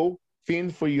 $1,000. Now go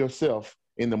fend for yourself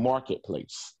in the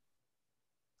marketplace.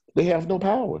 They have no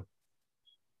power.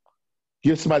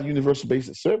 Give somebody universal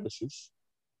basic services.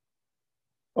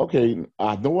 Okay,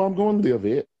 I know I'm going to live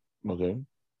it. Okay.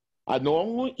 I know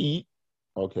I'm going to eat.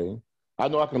 Okay. I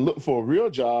know I can look for a real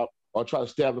job or try to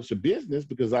establish a business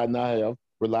because I now have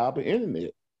reliable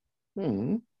internet.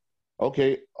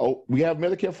 Okay. Oh, we have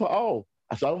Medicare for all.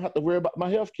 So I don't have to worry about my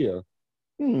health care.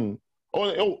 And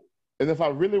if I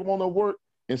really want to work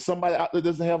and somebody out there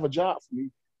doesn't have a job for me,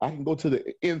 I can go to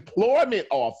the employment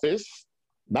office,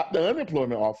 not the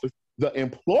unemployment office, the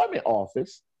employment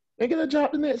office, and get a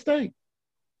job the next day.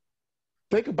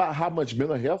 Think about how much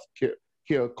mental health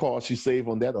care costs you save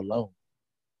on that alone.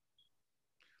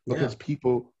 Because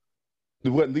people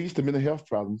what leads to mental health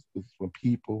problems is when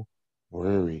people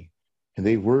worry, and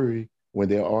they worry when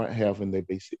they aren't having their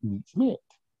basic needs met.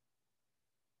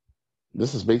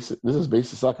 This is basic. This is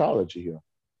basic psychology here.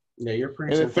 Yeah, you're And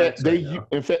preaching facts right now.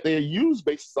 in fact, they use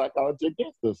basic psychology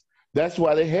against us. That's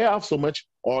why they have so much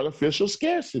artificial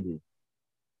scarcity,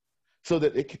 so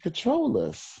that they can control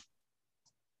us.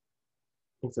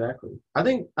 Exactly. I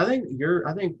think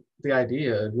the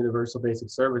idea of universal basic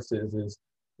services is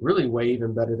really way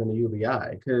even better than the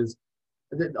UBI, because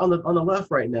on the left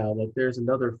right now, like there's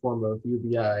another form of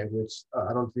UBI which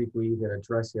I don't think we even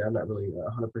address yet. I'm not really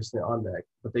 100% on that,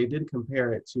 but they did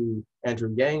compare it to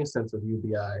Andrew Yang's sense of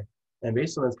UBI. And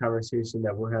based on this conversation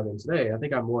that we're having today, I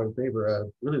think I'm more in favor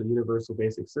of really the universal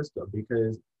basic system,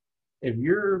 because if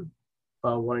you're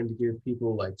wanting to give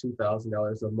people like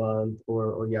 $2,000 a month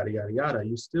or yada, yada, yada,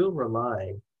 you're still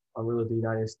relying on really the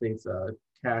United States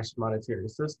cash monetary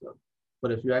system.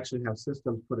 But if you actually have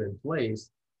systems put in place,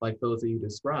 like those that you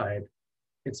described,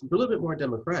 it's a little bit more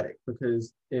democratic,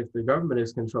 because if the government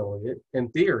is controlling it, in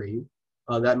theory,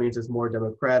 that means it's more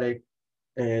democratic,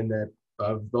 and that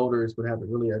voters would have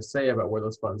really a say about where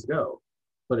those funds go.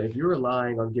 But if you're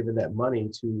relying on giving that money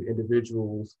to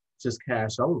individuals just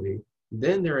cash only,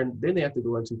 then then they have to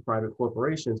go into private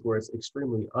corporations where it's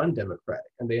extremely undemocratic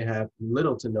and they have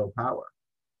little to no power.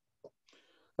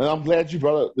 And I'm glad you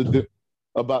brought up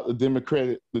about the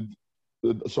democratic,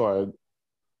 sorry,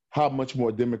 how much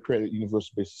more democratic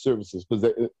universal basic services,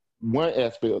 because one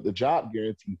aspect of the job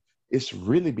guarantee, it's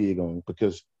really big on,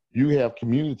 because you have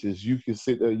communities. You can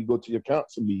sit there, you go to your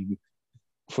council meeting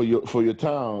for your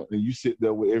town, and you sit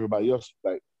there with everybody else.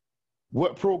 Like,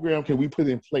 what program can we put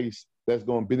in place that's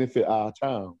going to benefit our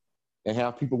town, and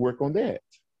have people work on that?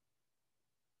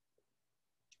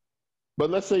 But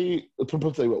let's say,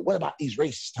 people say, well, what about these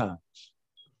racist towns?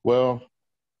 Well,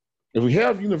 if we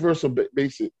have universal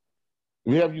basic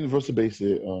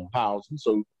housing.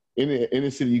 So in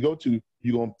the city you go to,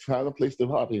 you're going to find a place to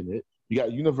hop in it. You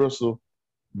got universal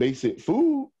basic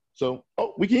food, so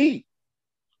we can eat.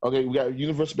 Okay, we got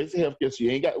universal basic healthcare, so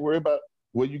you ain't got to worry about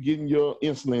where you getting your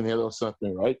insulin at or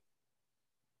something, right?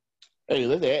 Hey,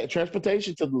 let's add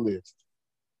transportation to the list.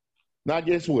 Now,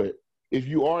 guess what? If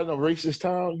you are in a racist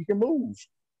town, you can move.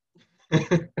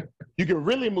 You can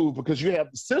really move, because you have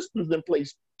the systems in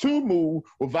place to move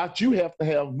without you have to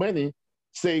have money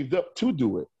saved up to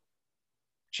do it.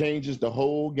 Changes the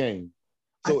whole game.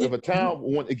 So if a town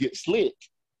want to get slick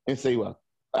and say, well,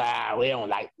 we don't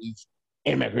like these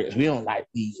immigrants, we don't like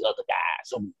these other guys,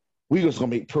 so we're just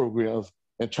going to make programs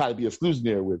and try to be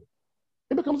exclusionary with it,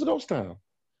 it becomes a ghost town.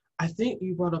 I think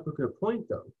you brought up a good point,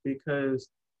 though, because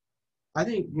I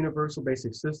think universal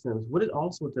basic systems, what it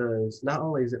also does, not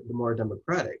only is it more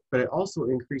democratic, but it also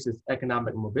increases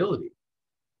economic mobility.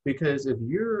 Because if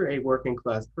you're a working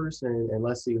class person, and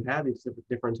let's say you have these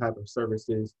different type of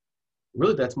services,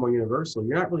 really that's more universal.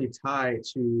 You're not really tied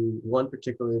to one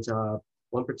particular job,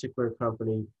 one particular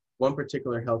company, one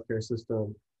particular healthcare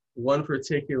system, one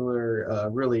particular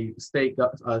really state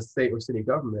or city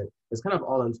government. It's kind of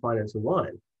all entwined into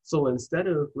one. So instead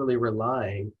of really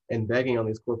relying and begging on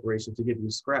these corporations to give you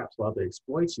scraps while they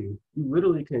exploit you, you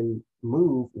literally can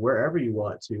move wherever you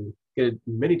want to, get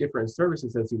many different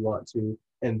services as you want to,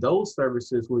 and those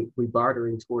services will be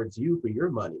bartering towards you for your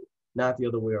money, not the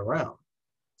other way around.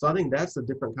 So I think that's a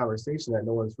different conversation that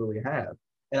no one's really had.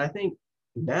 And I think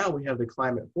now we have the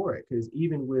climate for it, because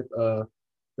even with the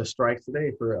strikes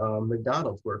today for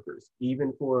McDonald's workers,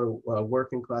 even for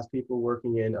working class people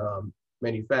working in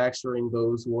manufacturing,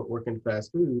 those who work in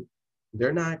fast food,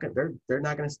 they're not going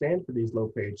to stand for these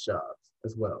low-paid jobs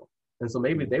as well. And so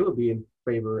maybe they would be in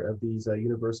favor of these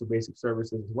universal basic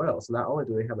services as well. So not only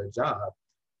do they have a job,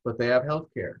 but they have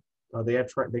healthcare.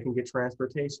 They can get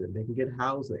transportation. They can get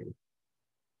housing.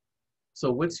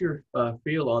 So what's your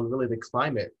feel on really the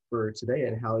climate for today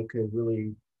and how it could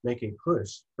really make a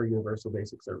push for universal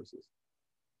basic services?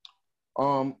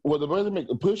 Well, the way to make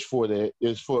a push for that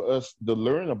is for us to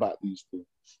learn about these things,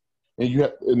 and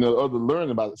in order to learn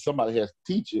about it, somebody has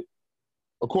to teach it.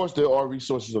 Of course, there are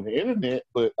resources on the internet,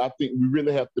 but I think we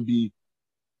really have to be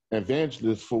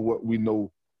evangelists for what we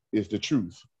know is the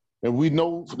truth. And we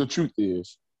know the truth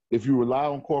is, if you rely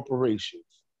on corporations,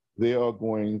 they are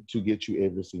going to get you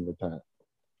every single time.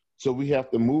 So we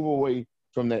have to move away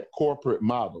from that corporate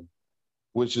model,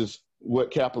 which is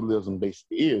what capitalism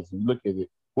basically is. You look at it.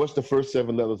 What's the first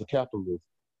 7 letters of capitalism?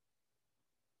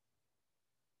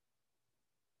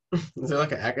 Is it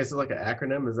like an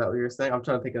acronym? Is that what you're saying? I'm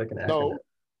trying to think of like an acronym. No,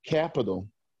 capital.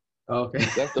 Okay.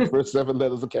 That's the first 7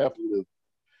 letters of capitalism.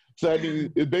 So I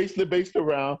mean, it's basically based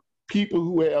around people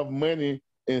who have money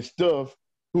and stuff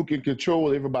who can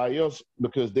control everybody else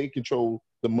because they control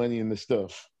the money and the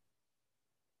stuff.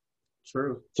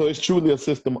 True. So it's truly a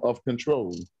system of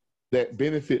control that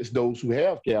benefits those who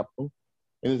have capital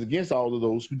and is against all of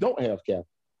those who don't have capital.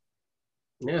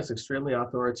 Yeah, it's extremely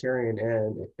authoritarian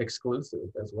and exclusive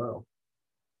as well.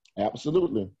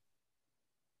 Absolutely.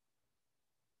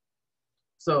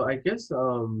 So I guess I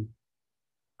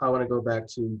want to go back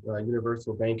to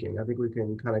universal banking. I think we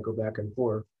can kind of go back and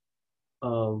forth.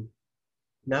 Um,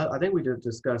 Now, I think we just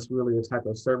discussed really the type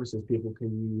of services people can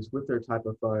use with their type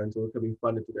of funds, or it could be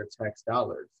funded through their tax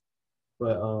dollars.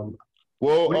 But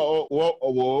Whoa, what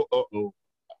do you,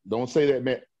 don't say that,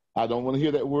 man. I don't want to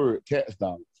hear that word, tax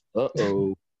dollars.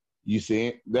 You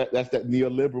see that's that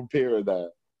neoliberal paradigm.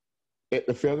 At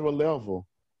the federal level,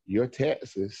 your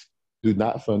taxes do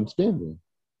not fund spending.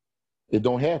 It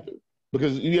don't happen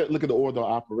because you got to look at the order of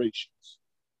operations.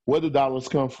 Where do dollars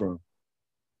come from?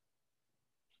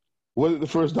 Where did the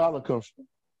first dollar come from?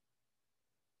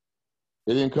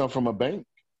 It didn't come from a bank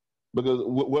because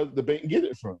where did the bank get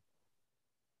it from?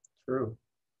 true.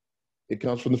 It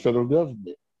comes from the federal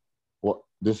government. Well,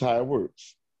 this is how it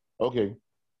works. Okay.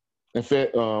 In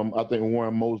fact, I think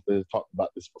Warren Mosley has talked about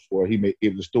this before. He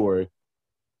gave the story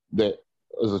that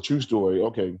is a true story.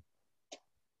 Okay.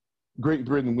 Great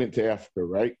Britain went to Africa,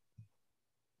 right?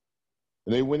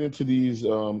 And they went into these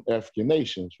African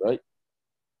nations, right?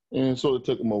 And so they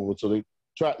took them over. So they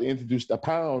tried to introduce the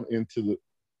pound into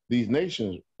these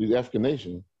nations, these African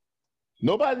nations.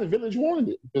 Nobody in the village wanted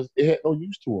it because it had no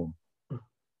use to them.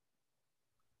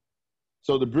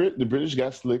 So the British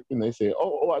got slick and they said,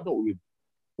 I know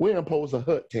we impose a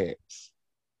hut tax.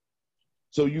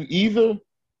 So in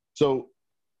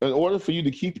order for you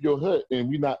to keep your hut and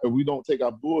we don't take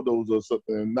our bulldozer or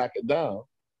something and knock it down,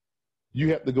 you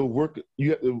have to go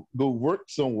work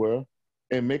somewhere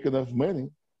and make enough money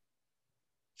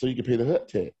so you can pay the hut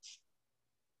tax.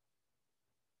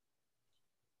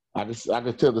 I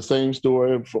could tell the same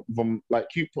story from like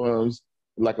coupons,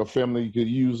 like a family could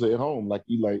use at home. Like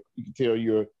you can tell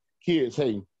your kids,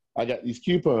 hey, I got these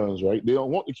coupons, right? They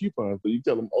don't want the coupons, but you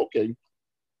tell them, okay,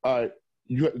 all right,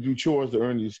 you have to do chores to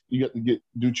earn these. You have to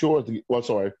do chores to get.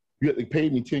 You have to pay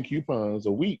me 10 coupons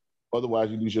a week, otherwise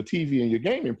you lose your TV and your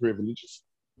gaming privileges.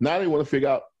 Now they want to figure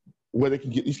out where they can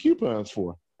get these coupons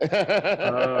for.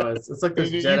 It's like this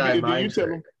Jedi mind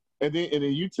trick. And then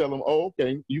you tell them,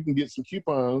 okay, you can get some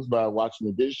coupons by washing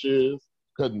the dishes,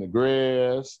 cutting the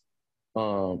grass,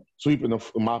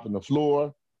 mopping the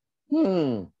floor.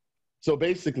 So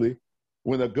basically,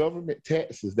 when the government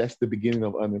taxes, that's the beginning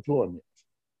of unemployment.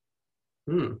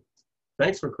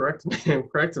 Thanks for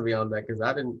correcting me on that, because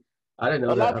I didn't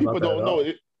know A lot that of people about that don't at know all.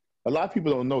 it. A lot of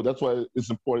people don't know. That's why it's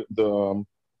important to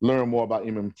learn more about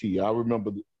MMT. I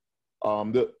remember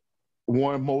the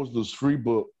Warren Mosley's free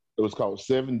book. It was called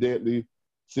Seven Deadly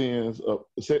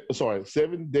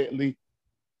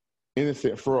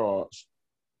Innocent Frauds.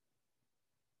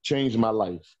 Changed my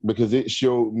life because it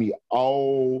showed me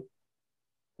all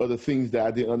of the things that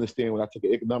I didn't understand when I took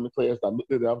an economic class. I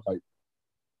looked at it, I was like,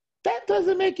 that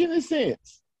doesn't make any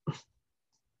sense.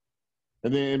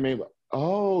 And then it made like,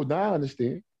 now I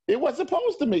understand. It wasn't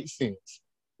supposed to make sense.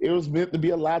 It was meant to be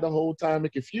a lie the whole time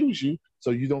and confuse you so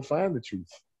you don't find the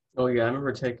truth. Oh yeah, I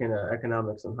remember taking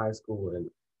economics in high school, and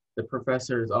the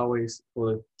professors, they always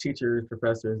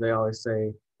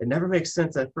say it never makes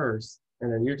sense at first,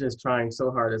 and then you're just trying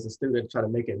so hard as a student to try to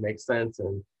make it make sense,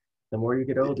 and the more you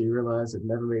get older, you realize it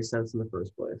never made sense in the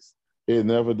first place. It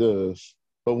never does.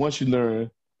 But once you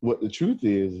learn what the truth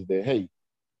is that, hey,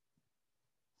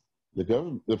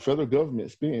 the federal government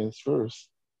spends first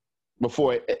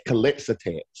before it collects a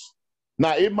tax.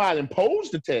 Now, it might impose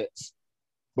the tax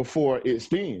before it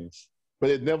spends, but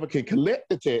it never can collect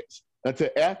the tax until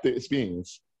after it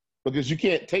spends, because you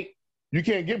can't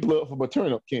get blood from a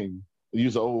turnip, can you?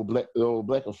 Use the old black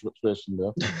expression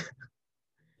there.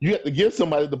 You have to give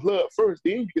somebody the blood first,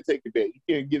 then you can take it back.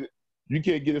 You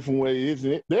can't get it from where it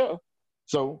isn't there.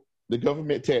 So the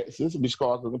government taxes, which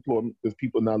causes unemployment, because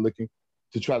people are now looking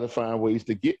to try to find ways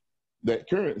to get that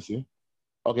currency.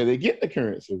 Okay, they get the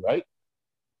currency, right?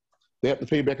 They have to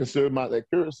pay back a certain amount of that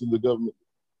currency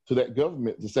to that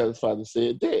government to satisfy the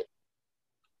said debt.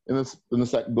 And the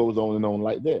cycle goes on and on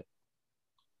like that.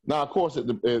 Now, of course, at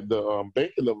the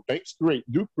banking level, banks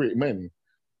do create money.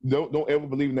 Don't ever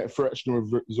believe in that fractional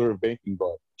reserve banking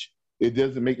garbage. It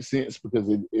doesn't make sense because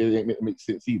it ain't meant to make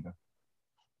sense either.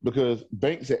 Because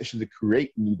banks actually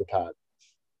create new deposits.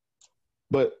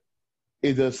 But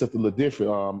it does something a little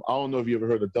different. I don't know if you ever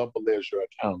heard of double ledger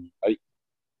accounting, right?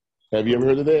 Have you ever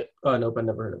heard of that? Oh, nope, I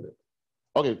never heard of it.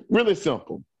 Okay, really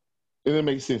simple. And it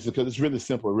makes sense because it's really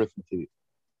simple arithmetic.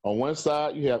 On one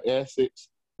side, you have assets.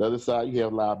 The other side, you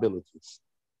have liabilities.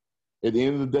 At the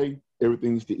end of the day,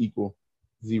 everything needs to equal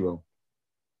zero.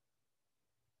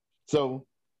 So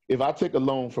if I take a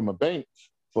loan from a bank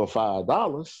for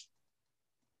 $5,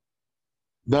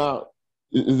 now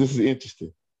this is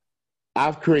interesting.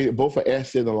 I've created both an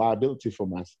asset and a liability for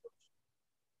myself.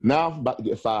 Now I'm about to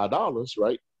get $5,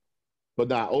 right? But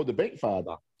now I owe the bank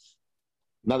 $5.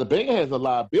 Now the bank has a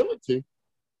liability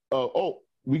of, oh,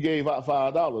 we gave out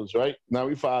 $5, right? Now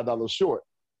we're $5 short.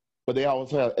 But they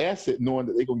always have an asset knowing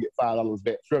that they're gonna get $5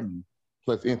 back from you,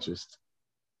 plus interest.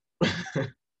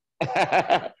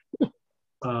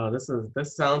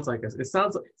 This sounds like it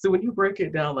sounds like, so when you break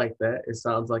it down like that, it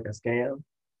sounds like a scam.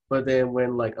 But then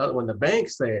when the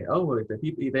banks say, oh, the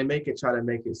people try to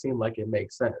make it seem like it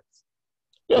makes sense.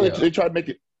 Yeah, they try to make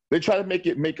it. They try to make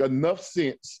it make enough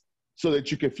sense so that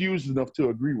you're confused enough to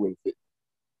agree with it.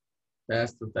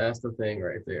 That's the thing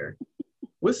right there.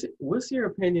 What's your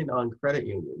opinion on credit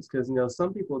unions? Because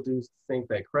some people do think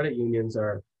that credit unions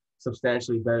are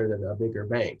substantially better than a bigger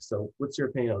bank. So what's your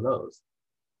opinion on those?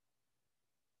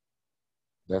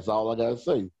 That's all I gotta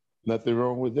say. Nothing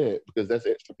wrong with that because that's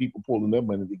extra people pulling their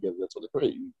money together. That's what the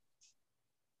credit union.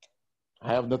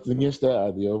 I have nothing against that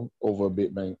idea over a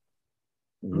big bank.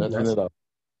 Nothing at all.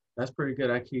 That's pretty good.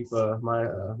 I keep my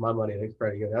money in a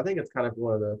credit union. I think it's kind of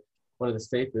one of the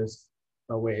safest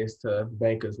ways to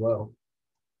bank as well.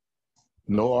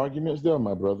 No arguments there,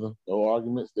 my brother. No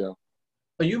arguments there.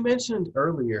 But you mentioned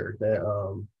earlier that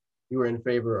you were in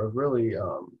favor of really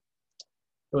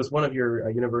it was one of your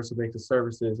universal basic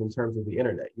services in terms of the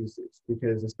internet usage,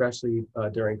 because especially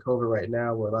during COVID right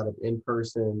now, where a lot of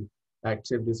in-person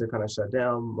activities are kind of shut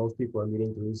down, most people are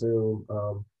meeting through Zoom.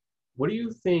 What do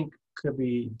you think could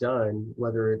be done,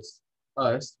 whether it's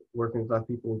us working with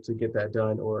people to get that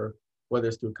done, or whether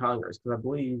it's through Congress? Because I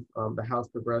believe the House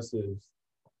Progressives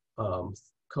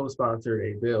co-sponsored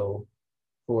a bill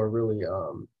for really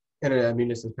internet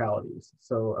municipalities.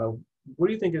 So what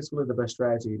do you think is really the best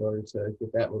strategy in order to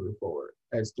get that moving forward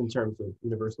as in terms of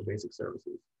universal basic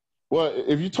services? Well,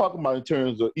 if you're talking about in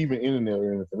terms of even internet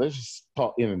or anything, let's just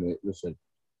talk internet. Let's say.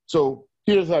 So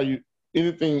here's how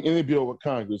any bill with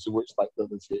Congress, it works like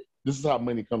this. This is how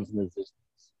money comes into existence.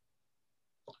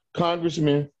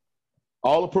 Congressmen,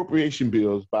 all appropriation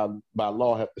bills by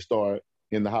law have to start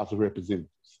in the House of Representatives.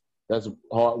 That's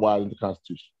hardwired in the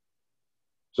Constitution.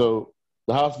 So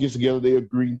the House gets together, they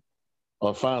agree,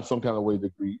 or find some kind of way to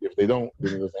agree. If they don't,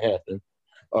 then it doesn't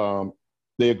happen.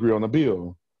 They agree on a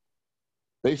bill.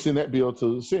 They send that bill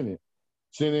to the Senate.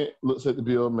 Senate looks at the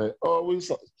bill and we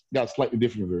got a slightly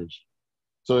different version.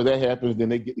 So if that happens, then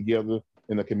they get together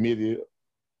in a committee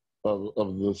of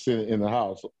the Senate and the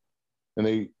House, and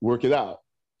they work it out.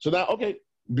 So now, okay,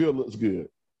 bill looks good.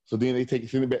 So then they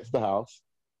send it back to the House.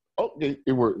 Okay,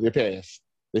 it worked. It passed.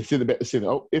 They send it back to the Senate.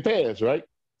 Oh, it passed, right?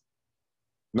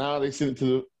 Now they send it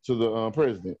to the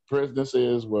president. President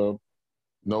says, well,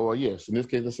 no or yes. In this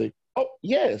case, they say, oh,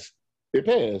 yes, it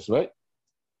passed, right?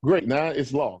 Great. Now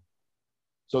it's law.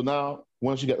 So now,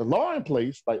 once you got the law in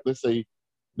place, like let's say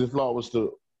this law was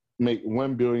to make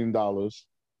 $1 billion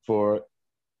for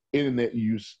internet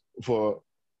use, for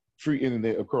free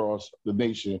internet across the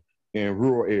nation in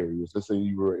rural areas. Let's say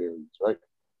rural areas, right?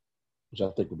 Which I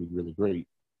think would be really great,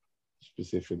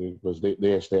 specifically, because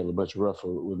they actually have a much rougher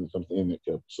when it comes to internet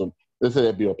coverage. So let's say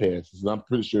that bill passes, and I'm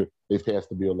pretty sure they've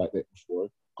passed a bill like that before.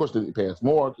 Of course, they didn't pass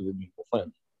more because they need more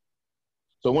funding.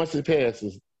 So once it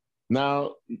passes,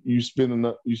 now you spend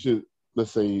enough. You should,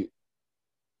 let's say,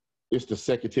 it's the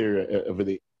secretary of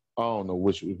it. I don't know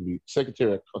which would be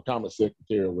secretary, or common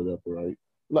secretary, or whatever, right?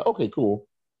 Like, okay, cool.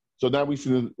 So now we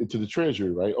send it to the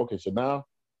treasury, right? Okay, so now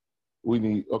we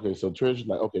need. Okay, so treasury,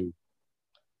 like, okay.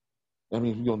 That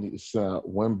means we're gonna need to send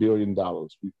 $1 billion.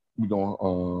 We're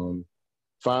gonna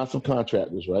find some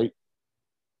contractors, right,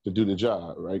 to do the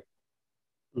job, right?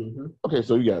 Mm-hmm. Okay,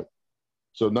 so you got.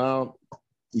 So now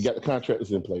you got the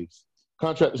contractors in place.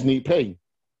 Contractors need pay.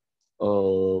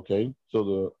 Okay, so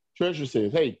the treasurer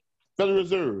says, "Hey, Federal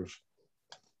Reserve,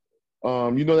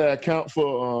 you know that account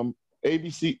for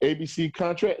ABC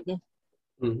contracting?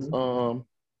 Mm-hmm.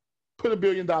 Put $1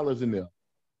 billion in there."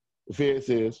 The Fed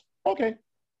says, "Okay."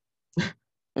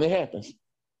 And it happens.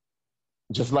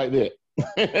 Just like that.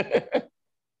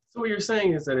 So what you're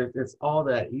saying is that it's all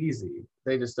that easy.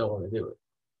 They just don't want to do it.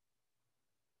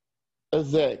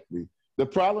 Exactly. The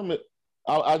problem is,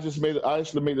 I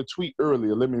actually made a tweet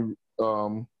earlier. Let me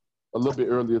a little bit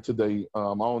earlier today. I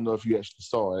don't know if you actually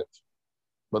saw it,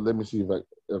 but let me see if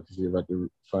I can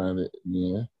find it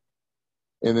again.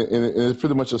 And it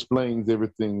pretty much explains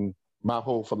everything, my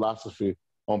whole philosophy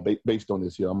based on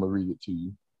this here. I'm gonna read it to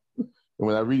you. And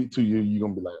when I read it to you, you're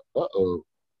going to be like, uh-oh.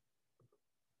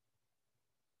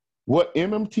 What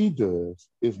MMT does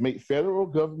is make federal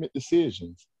government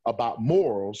decisions about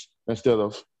morals instead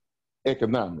of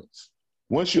economics.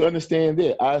 Once you understand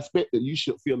that, I expect that you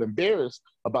should feel embarrassed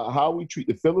about how we treat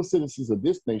the fellow citizens of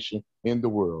this nation and the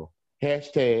world.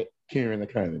 Hashtag caring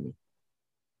economy.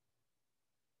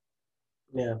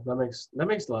 Yeah, that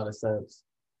makes a lot of sense.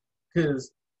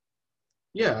 Because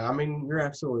yeah, I mean, you're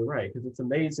absolutely right. Because it's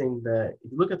amazing that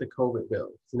if you look at the COVID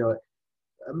bills, you know,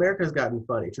 America's gotten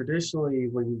funny. Traditionally,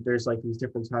 when there's like these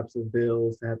different types of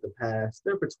bills that have to pass,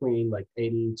 they're between like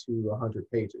 80 to 100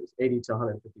 pages, 80 to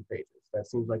 150 pages. That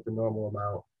seems like the normal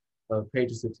amount of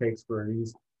pages it takes for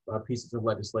these pieces of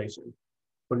legislation.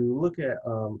 When you look at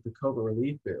the COVID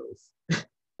relief bills,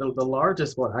 the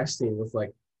largest one I've seen was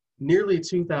like nearly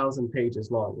 2,000 pages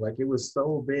long. Like it was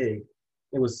so big,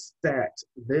 it was stacked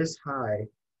this high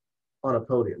on a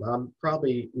podium. I'm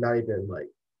probably not even like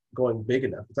going big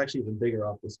enough. It's actually even bigger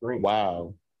off the screen.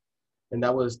 Wow. And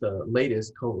that was the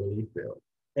latest COVID relief bill.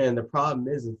 And the problem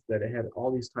is that it had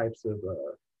all these types of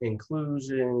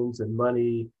inclusions and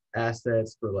money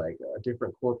assets for like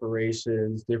different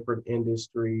corporations, different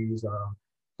industries,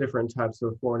 different types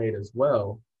of foreign aid as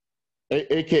well.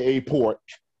 AKA pork,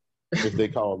 as they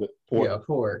call it. Pork. Yeah,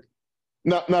 pork.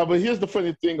 Now, but here's the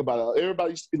funny thing about it.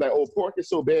 Everybody used to be like, oh, pork is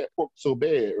so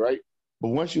bad, right? But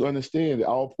once you understand that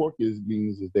all pork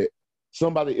means is that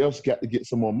somebody else got to get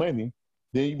some more money,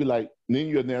 then you be like, then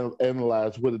you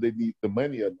analyze whether they need the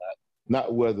money or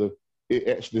not whether it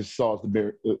actually solves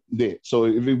the debt. So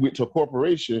if it went to a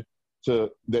corporation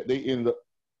that they ended up,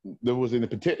 there was any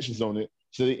protections on it,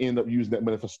 so they end up using that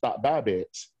money for stock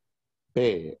buybacks,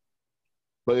 bad.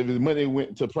 But if the money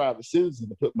went to private citizens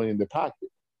to put money in their pocket,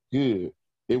 good.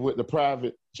 It went to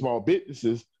private small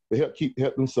businesses to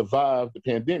help them survive the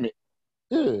pandemic,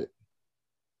 good.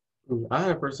 I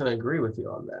 100% agree with you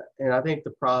on that. And I think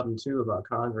the problem too about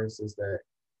Congress is that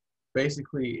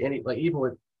basically even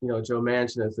with, you know, Joe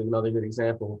Manchin as another good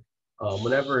example,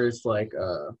 whenever it's like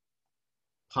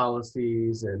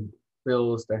policies and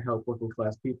bills that help working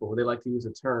class people, they like to use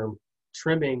the term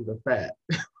trimming the fat.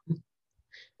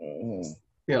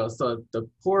 You know, so the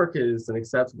pork is an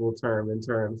acceptable term in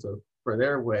terms of for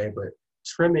their way, but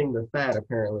trimming the fat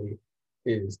apparently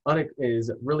is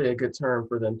really a good term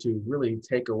for them to really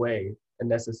take away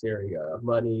unnecessary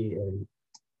money and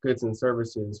goods and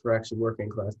services for actually working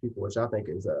class people, which I think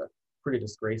is pretty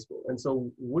disgraceful. And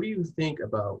so, what do you think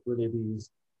about really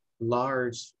these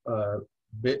large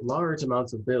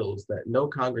amounts of bills that no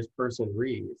congressperson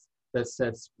reads that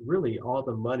sets really all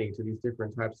the money to these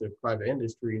different types of private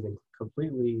industries and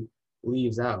completely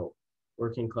leaves out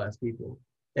working class people?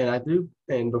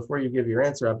 And before you give your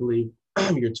answer, I believe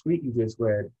your tweet you just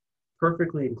read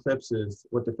perfectly eclipses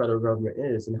what the federal government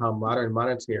is and how modern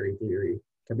monetary theory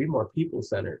can be more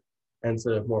people-centered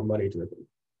instead of more money-driven.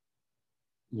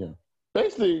 Yeah.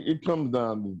 Basically, it comes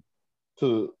down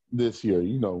to this here,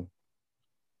 you know.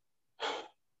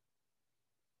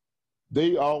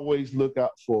 They always look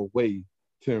out for a way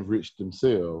to enrich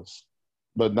themselves,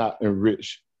 but not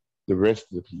enrich the rest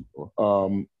of the people.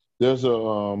 There's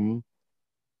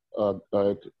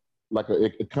like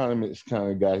an economist kind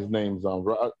of guy. His name's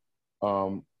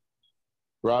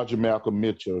Roger Malcolm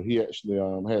Mitchell. He actually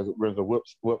runs a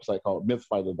website called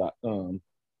MythFighter.com,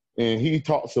 and he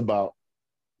talks about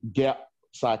gap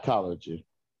psychology.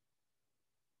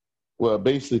 Well,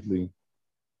 basically,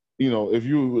 you know, if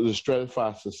you were to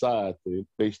stratify society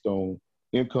based on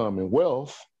income and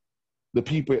wealth, the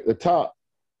people at the top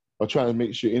are trying to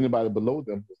make sure anybody below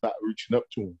them is not reaching up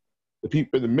to them. The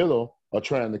people in the middle are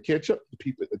trying to catch up to the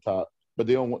people at the top, but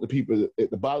they don't want the people at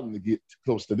the bottom to get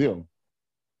close to them.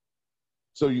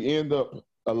 So you end up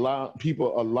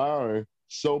allowing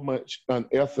so much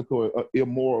unethical and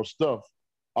immoral stuff,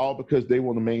 all because they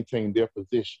want to maintain their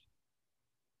position.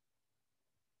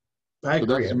 I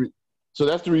agree. So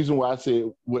that's the reason why I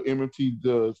said what MMT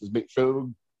does is make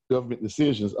federal government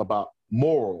decisions about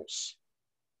morals,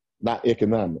 not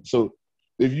economics. So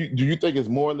do you think it's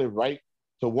morally right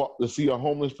to see a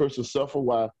homeless person suffer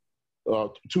while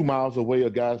 2 miles away a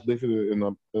guy's living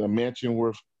in a mansion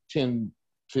worth $10,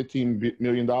 $15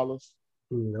 million?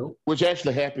 Nope. Which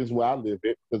actually happens where I live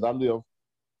at, because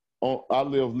I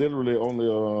live literally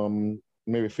only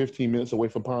maybe 15 minutes away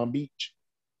from Palm Beach,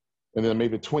 and then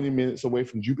maybe 20 minutes away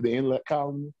from Jupiter Inlet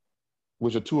Colony,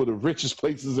 which are two of the richest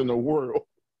places in the world.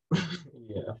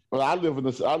 Yeah. Well, I live in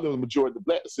the majority of the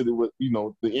black city where, you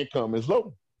know, the income is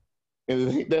low, and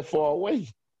it ain't that far away.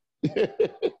 Yeah,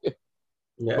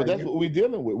 but that's what we're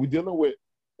dealing with. We're dealing with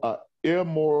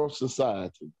immoral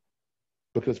society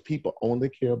because people only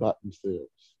care about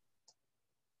themselves.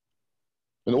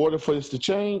 In order for this to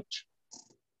change,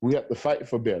 we have to fight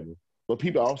for better. But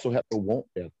people also have to want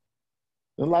better.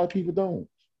 And a lot of people don't.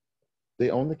 They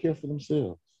only care for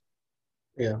themselves.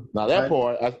 Yeah. Now that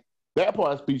part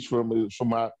I speak from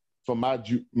my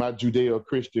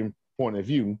Judeo-Christian point of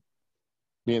view,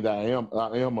 being that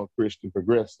I am a Christian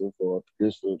progressive or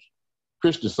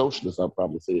Christian socialist, I'll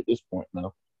probably say at this point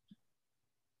now.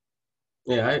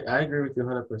 Yeah, I agree with you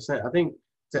 100%. I think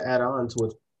to add on to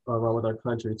what's wrong with our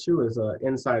country too is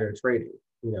insider trading.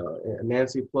 You know,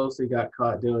 Nancy Pelosi got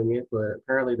caught doing it, but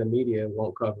apparently the media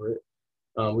won't cover it.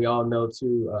 We all know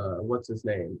too, what's his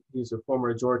name? He's a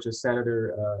former Georgia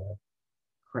senator.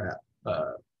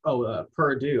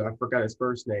 Perdue. I forgot his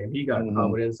first name. He got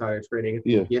caught with insider trading at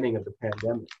the beginning of the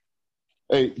pandemic.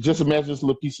 Hey, just imagine this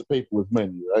little piece of paper with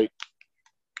money, right?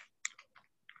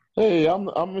 Hey, I'm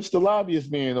Mr.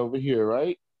 Lobbyist man over here,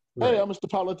 right? Hey, I'm Mr.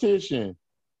 Politician.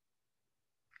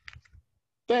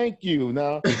 Thank you.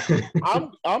 Now,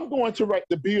 I'm going to write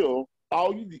the bill.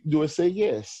 All you do is say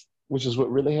yes, which is what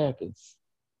really happens.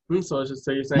 So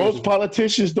you're saying most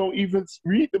politicians don't even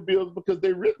read the bills because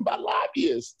they're written by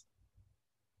lobbyists.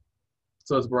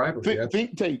 So it's bribery.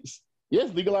 Think tanks.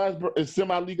 Yes, it's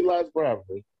semi-legalized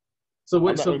bribery. So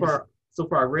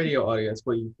for our radio audience,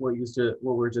 what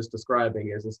we're just describing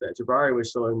is that Jabari was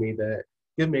showing me that.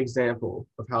 Give me an example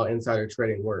of how insider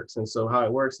trading works. And so how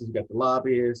it works is you got the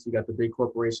lobbyists, you got the big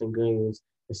corporation goons.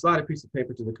 They slide a piece of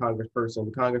paper to the congressperson.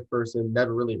 The congressperson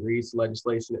never really reads the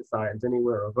legislation it signs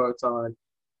anywhere or votes on.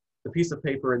 The piece of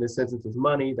paper in this instance is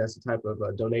money. That's the type of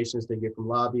donations they get from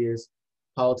lobbyists.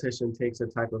 Politician takes a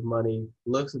type of money,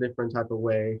 looks a different type of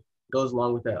way, goes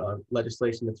along with that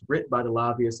legislation that's written by the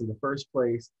lobbyists in the first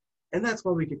place. And that's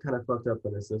why we get kind of fucked up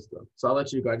in the system. So I'll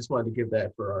let you go. I just wanted to give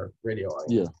that for our radio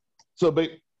audience. Yeah.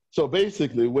 So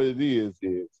basically what it is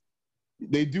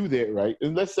they do that, right?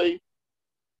 And let's say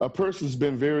a person's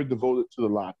been very devoted to the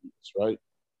lobbyists, right?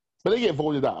 But they get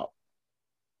voted out.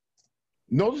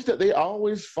 Notice that they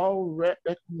always fall right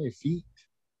back on their feet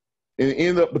and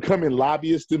end up becoming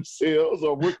lobbyists themselves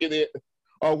or working at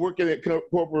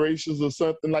corporations or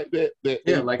something like that.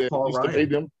 Like Paul used Ryan. To pay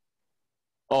them.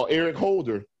 Or Eric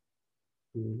Holder.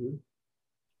 Mm-hmm.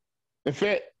 In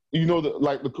fact, you know, the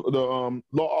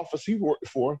law office he worked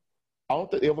for, I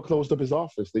don't think they ever closed up his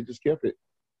office. They just kept it.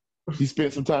 He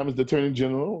spent some time as the attorney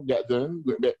general, got done,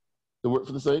 went back to work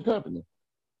for the same company.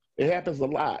 It happens a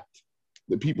lot.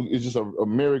 The people, it's just a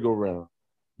merry-go-round.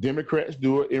 Democrats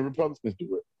do it and Republicans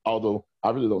do it. Although I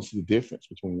really don't see the difference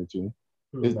between the two.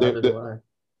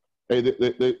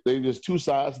 They're just two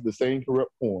sides of the same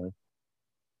corrupt coin.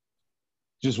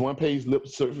 Just one pays lip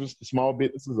service to small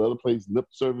businesses, the other pays lip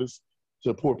service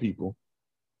to poor people.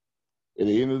 At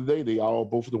the end of the day,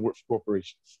 both of them work for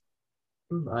corporations.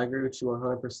 I agree with you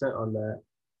 100% on that.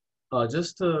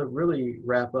 Just to really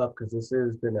wrap up, because this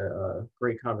has been a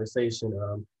great conversation,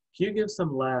 can you give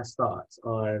some last thoughts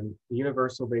on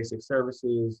universal basic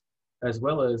services as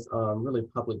well as really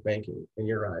public banking in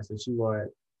your eyes that you want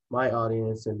my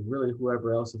audience and really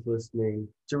whoever else is listening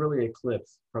to really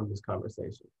eclipse from this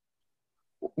conversation?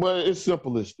 Well, it's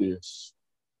simple as this.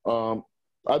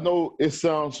 I know it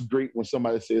sounds great when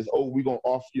somebody says, "Oh, we're gonna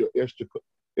offer you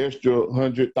extra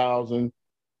 100,000,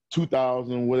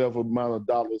 2,000, whatever amount of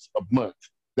dollars a month."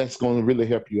 That's going to really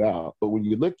help you out. But when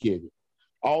you look at it,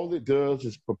 all it does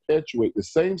is perpetuate the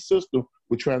same system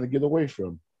we're trying to get away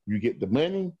from. You get the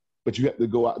money, but you have to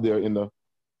go out there in the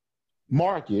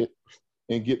market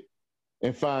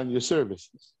and find your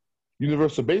services.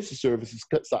 Universal basic services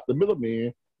cuts out the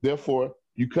middleman. Therefore,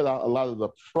 you cut out a lot of the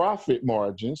profit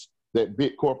margins that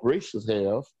big corporations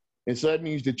have. And so that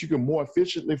means that you can more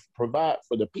efficiently provide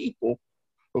for the people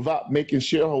without making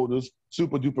shareholders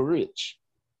super duper rich.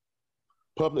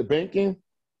 Public banking,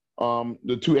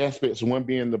 the two aspects, one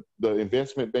being the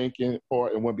investment banking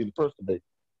part and one being the personal banking.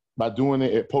 By doing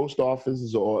it at post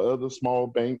offices or other small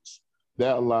banks,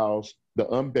 that allows the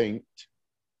unbanked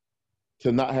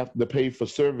to not have to pay for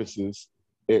services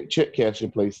at check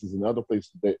cashing places and other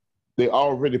places that they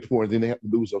already poor, and then they have to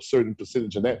lose a certain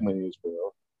percentage of that money as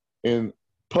well. And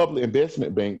public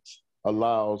investment banks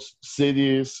allows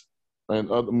cities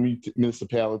and other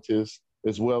municipalities,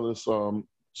 as well as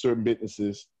certain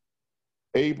businesses,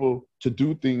 able to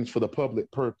do things for the public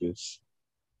purpose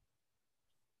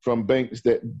from banks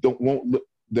that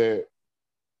that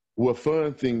will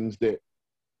fund things that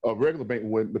a regular bank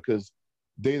wouldn't because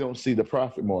they don't see the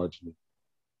profit margin.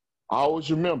 I always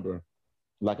remember,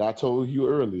 like I told you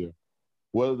earlier,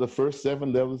 what are the first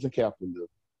 7 levels in capitalism?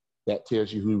 That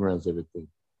tells you who runs everything.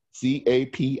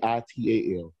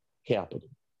 CAPITAL, capital.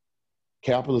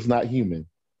 Capital is not human.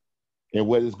 And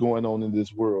what is going on in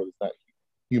this world is not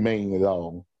human. humane at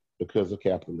all because of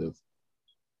capitalism.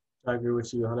 I agree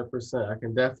with you 100%. I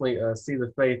can definitely see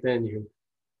the faith in you.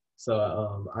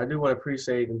 So I do want to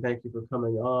appreciate and thank you for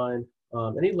coming on.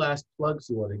 Any last plugs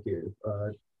you want to give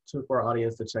for our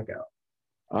audience to check out?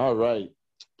 All right.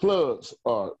 Plugs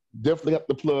are definitely have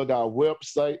to plug our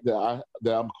website that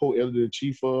I'm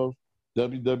co-editor-in-chief of,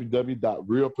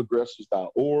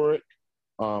 www.realprogressives.org.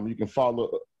 You can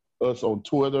follow us on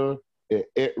Twitter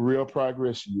at Real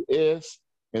Progress US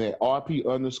and at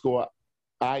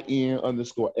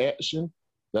RP_IN_action.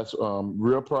 That's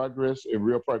Real Progress and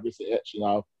Real Progress Action,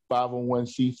 our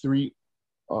 501c3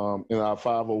 and our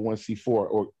 501c4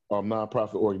 or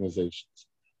nonprofit organizations.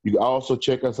 You can also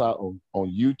check us out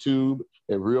on YouTube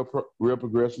at Real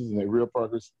Progressives and at Real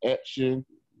Progress Action.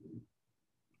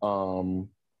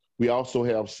 We also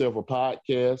have several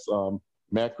podcasts,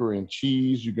 Macro and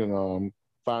Cheese. You can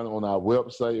find it on our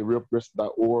website at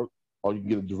realprogressive.org, or you can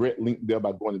get a direct link there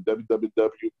by going to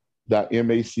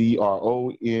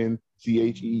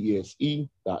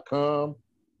www.macronchese.com.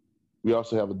 We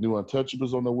also have a new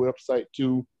Untouchables on the website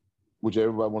too, which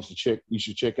everybody wants to check. You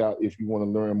should check out if you want to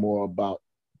learn more about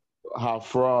how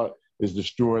fraud is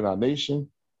destroying our nation.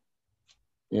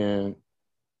 And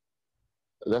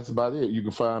that's about it. You can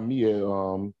find me at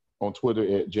on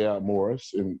Twitter at Jared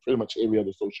Morris and pretty much every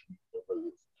other social media, whether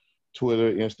it's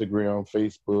Twitter, Instagram,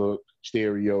 Facebook,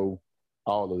 Stereo,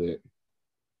 all of that.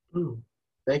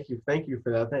 Thank you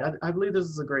for that. I believe this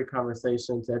is a great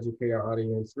conversation to educate our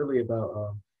audience really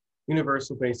about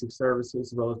universal basic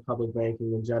services as well as public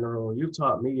banking in general. You've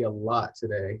taught me a lot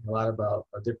today, a lot about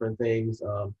different things.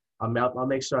 I'll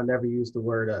make sure I never use the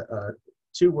word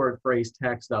two-word phrase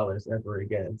tax dollars ever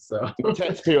again. So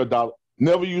taxpayer dollars.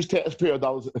 Never use taxpayer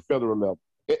dollars at the federal level.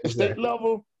 At the state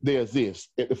level, they exist.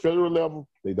 At the federal level,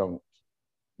 they don't.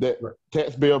 That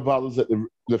taxpayer dollars at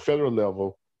the federal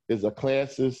level is a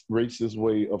classist, racist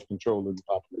way of controlling the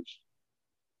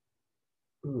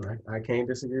population. I can't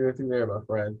disagree with you there, my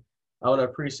friend. I want to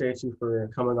appreciate you for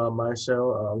coming on my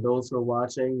show. Those who are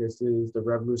watching, this is the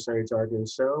Revolutionary Jargon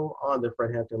Show on the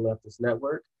Fred Hampton Leftist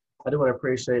Network. I do want to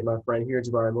appreciate my friend here,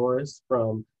 Jabari Morris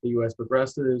from the U.S.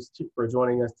 Progressives, for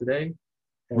joining us today.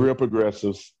 Real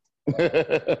Progressives.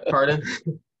 Pardon?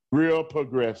 Real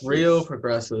Progressives. Real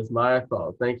Progressives, my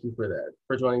fault. Thank you for that.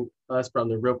 For joining us from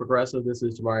the Real Progressive, this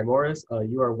is Jabari Morris.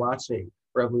 You are watching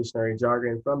Revolutionary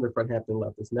Jargon from the Fred Hampton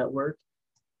Leftist Network,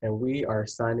 and we are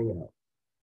signing out.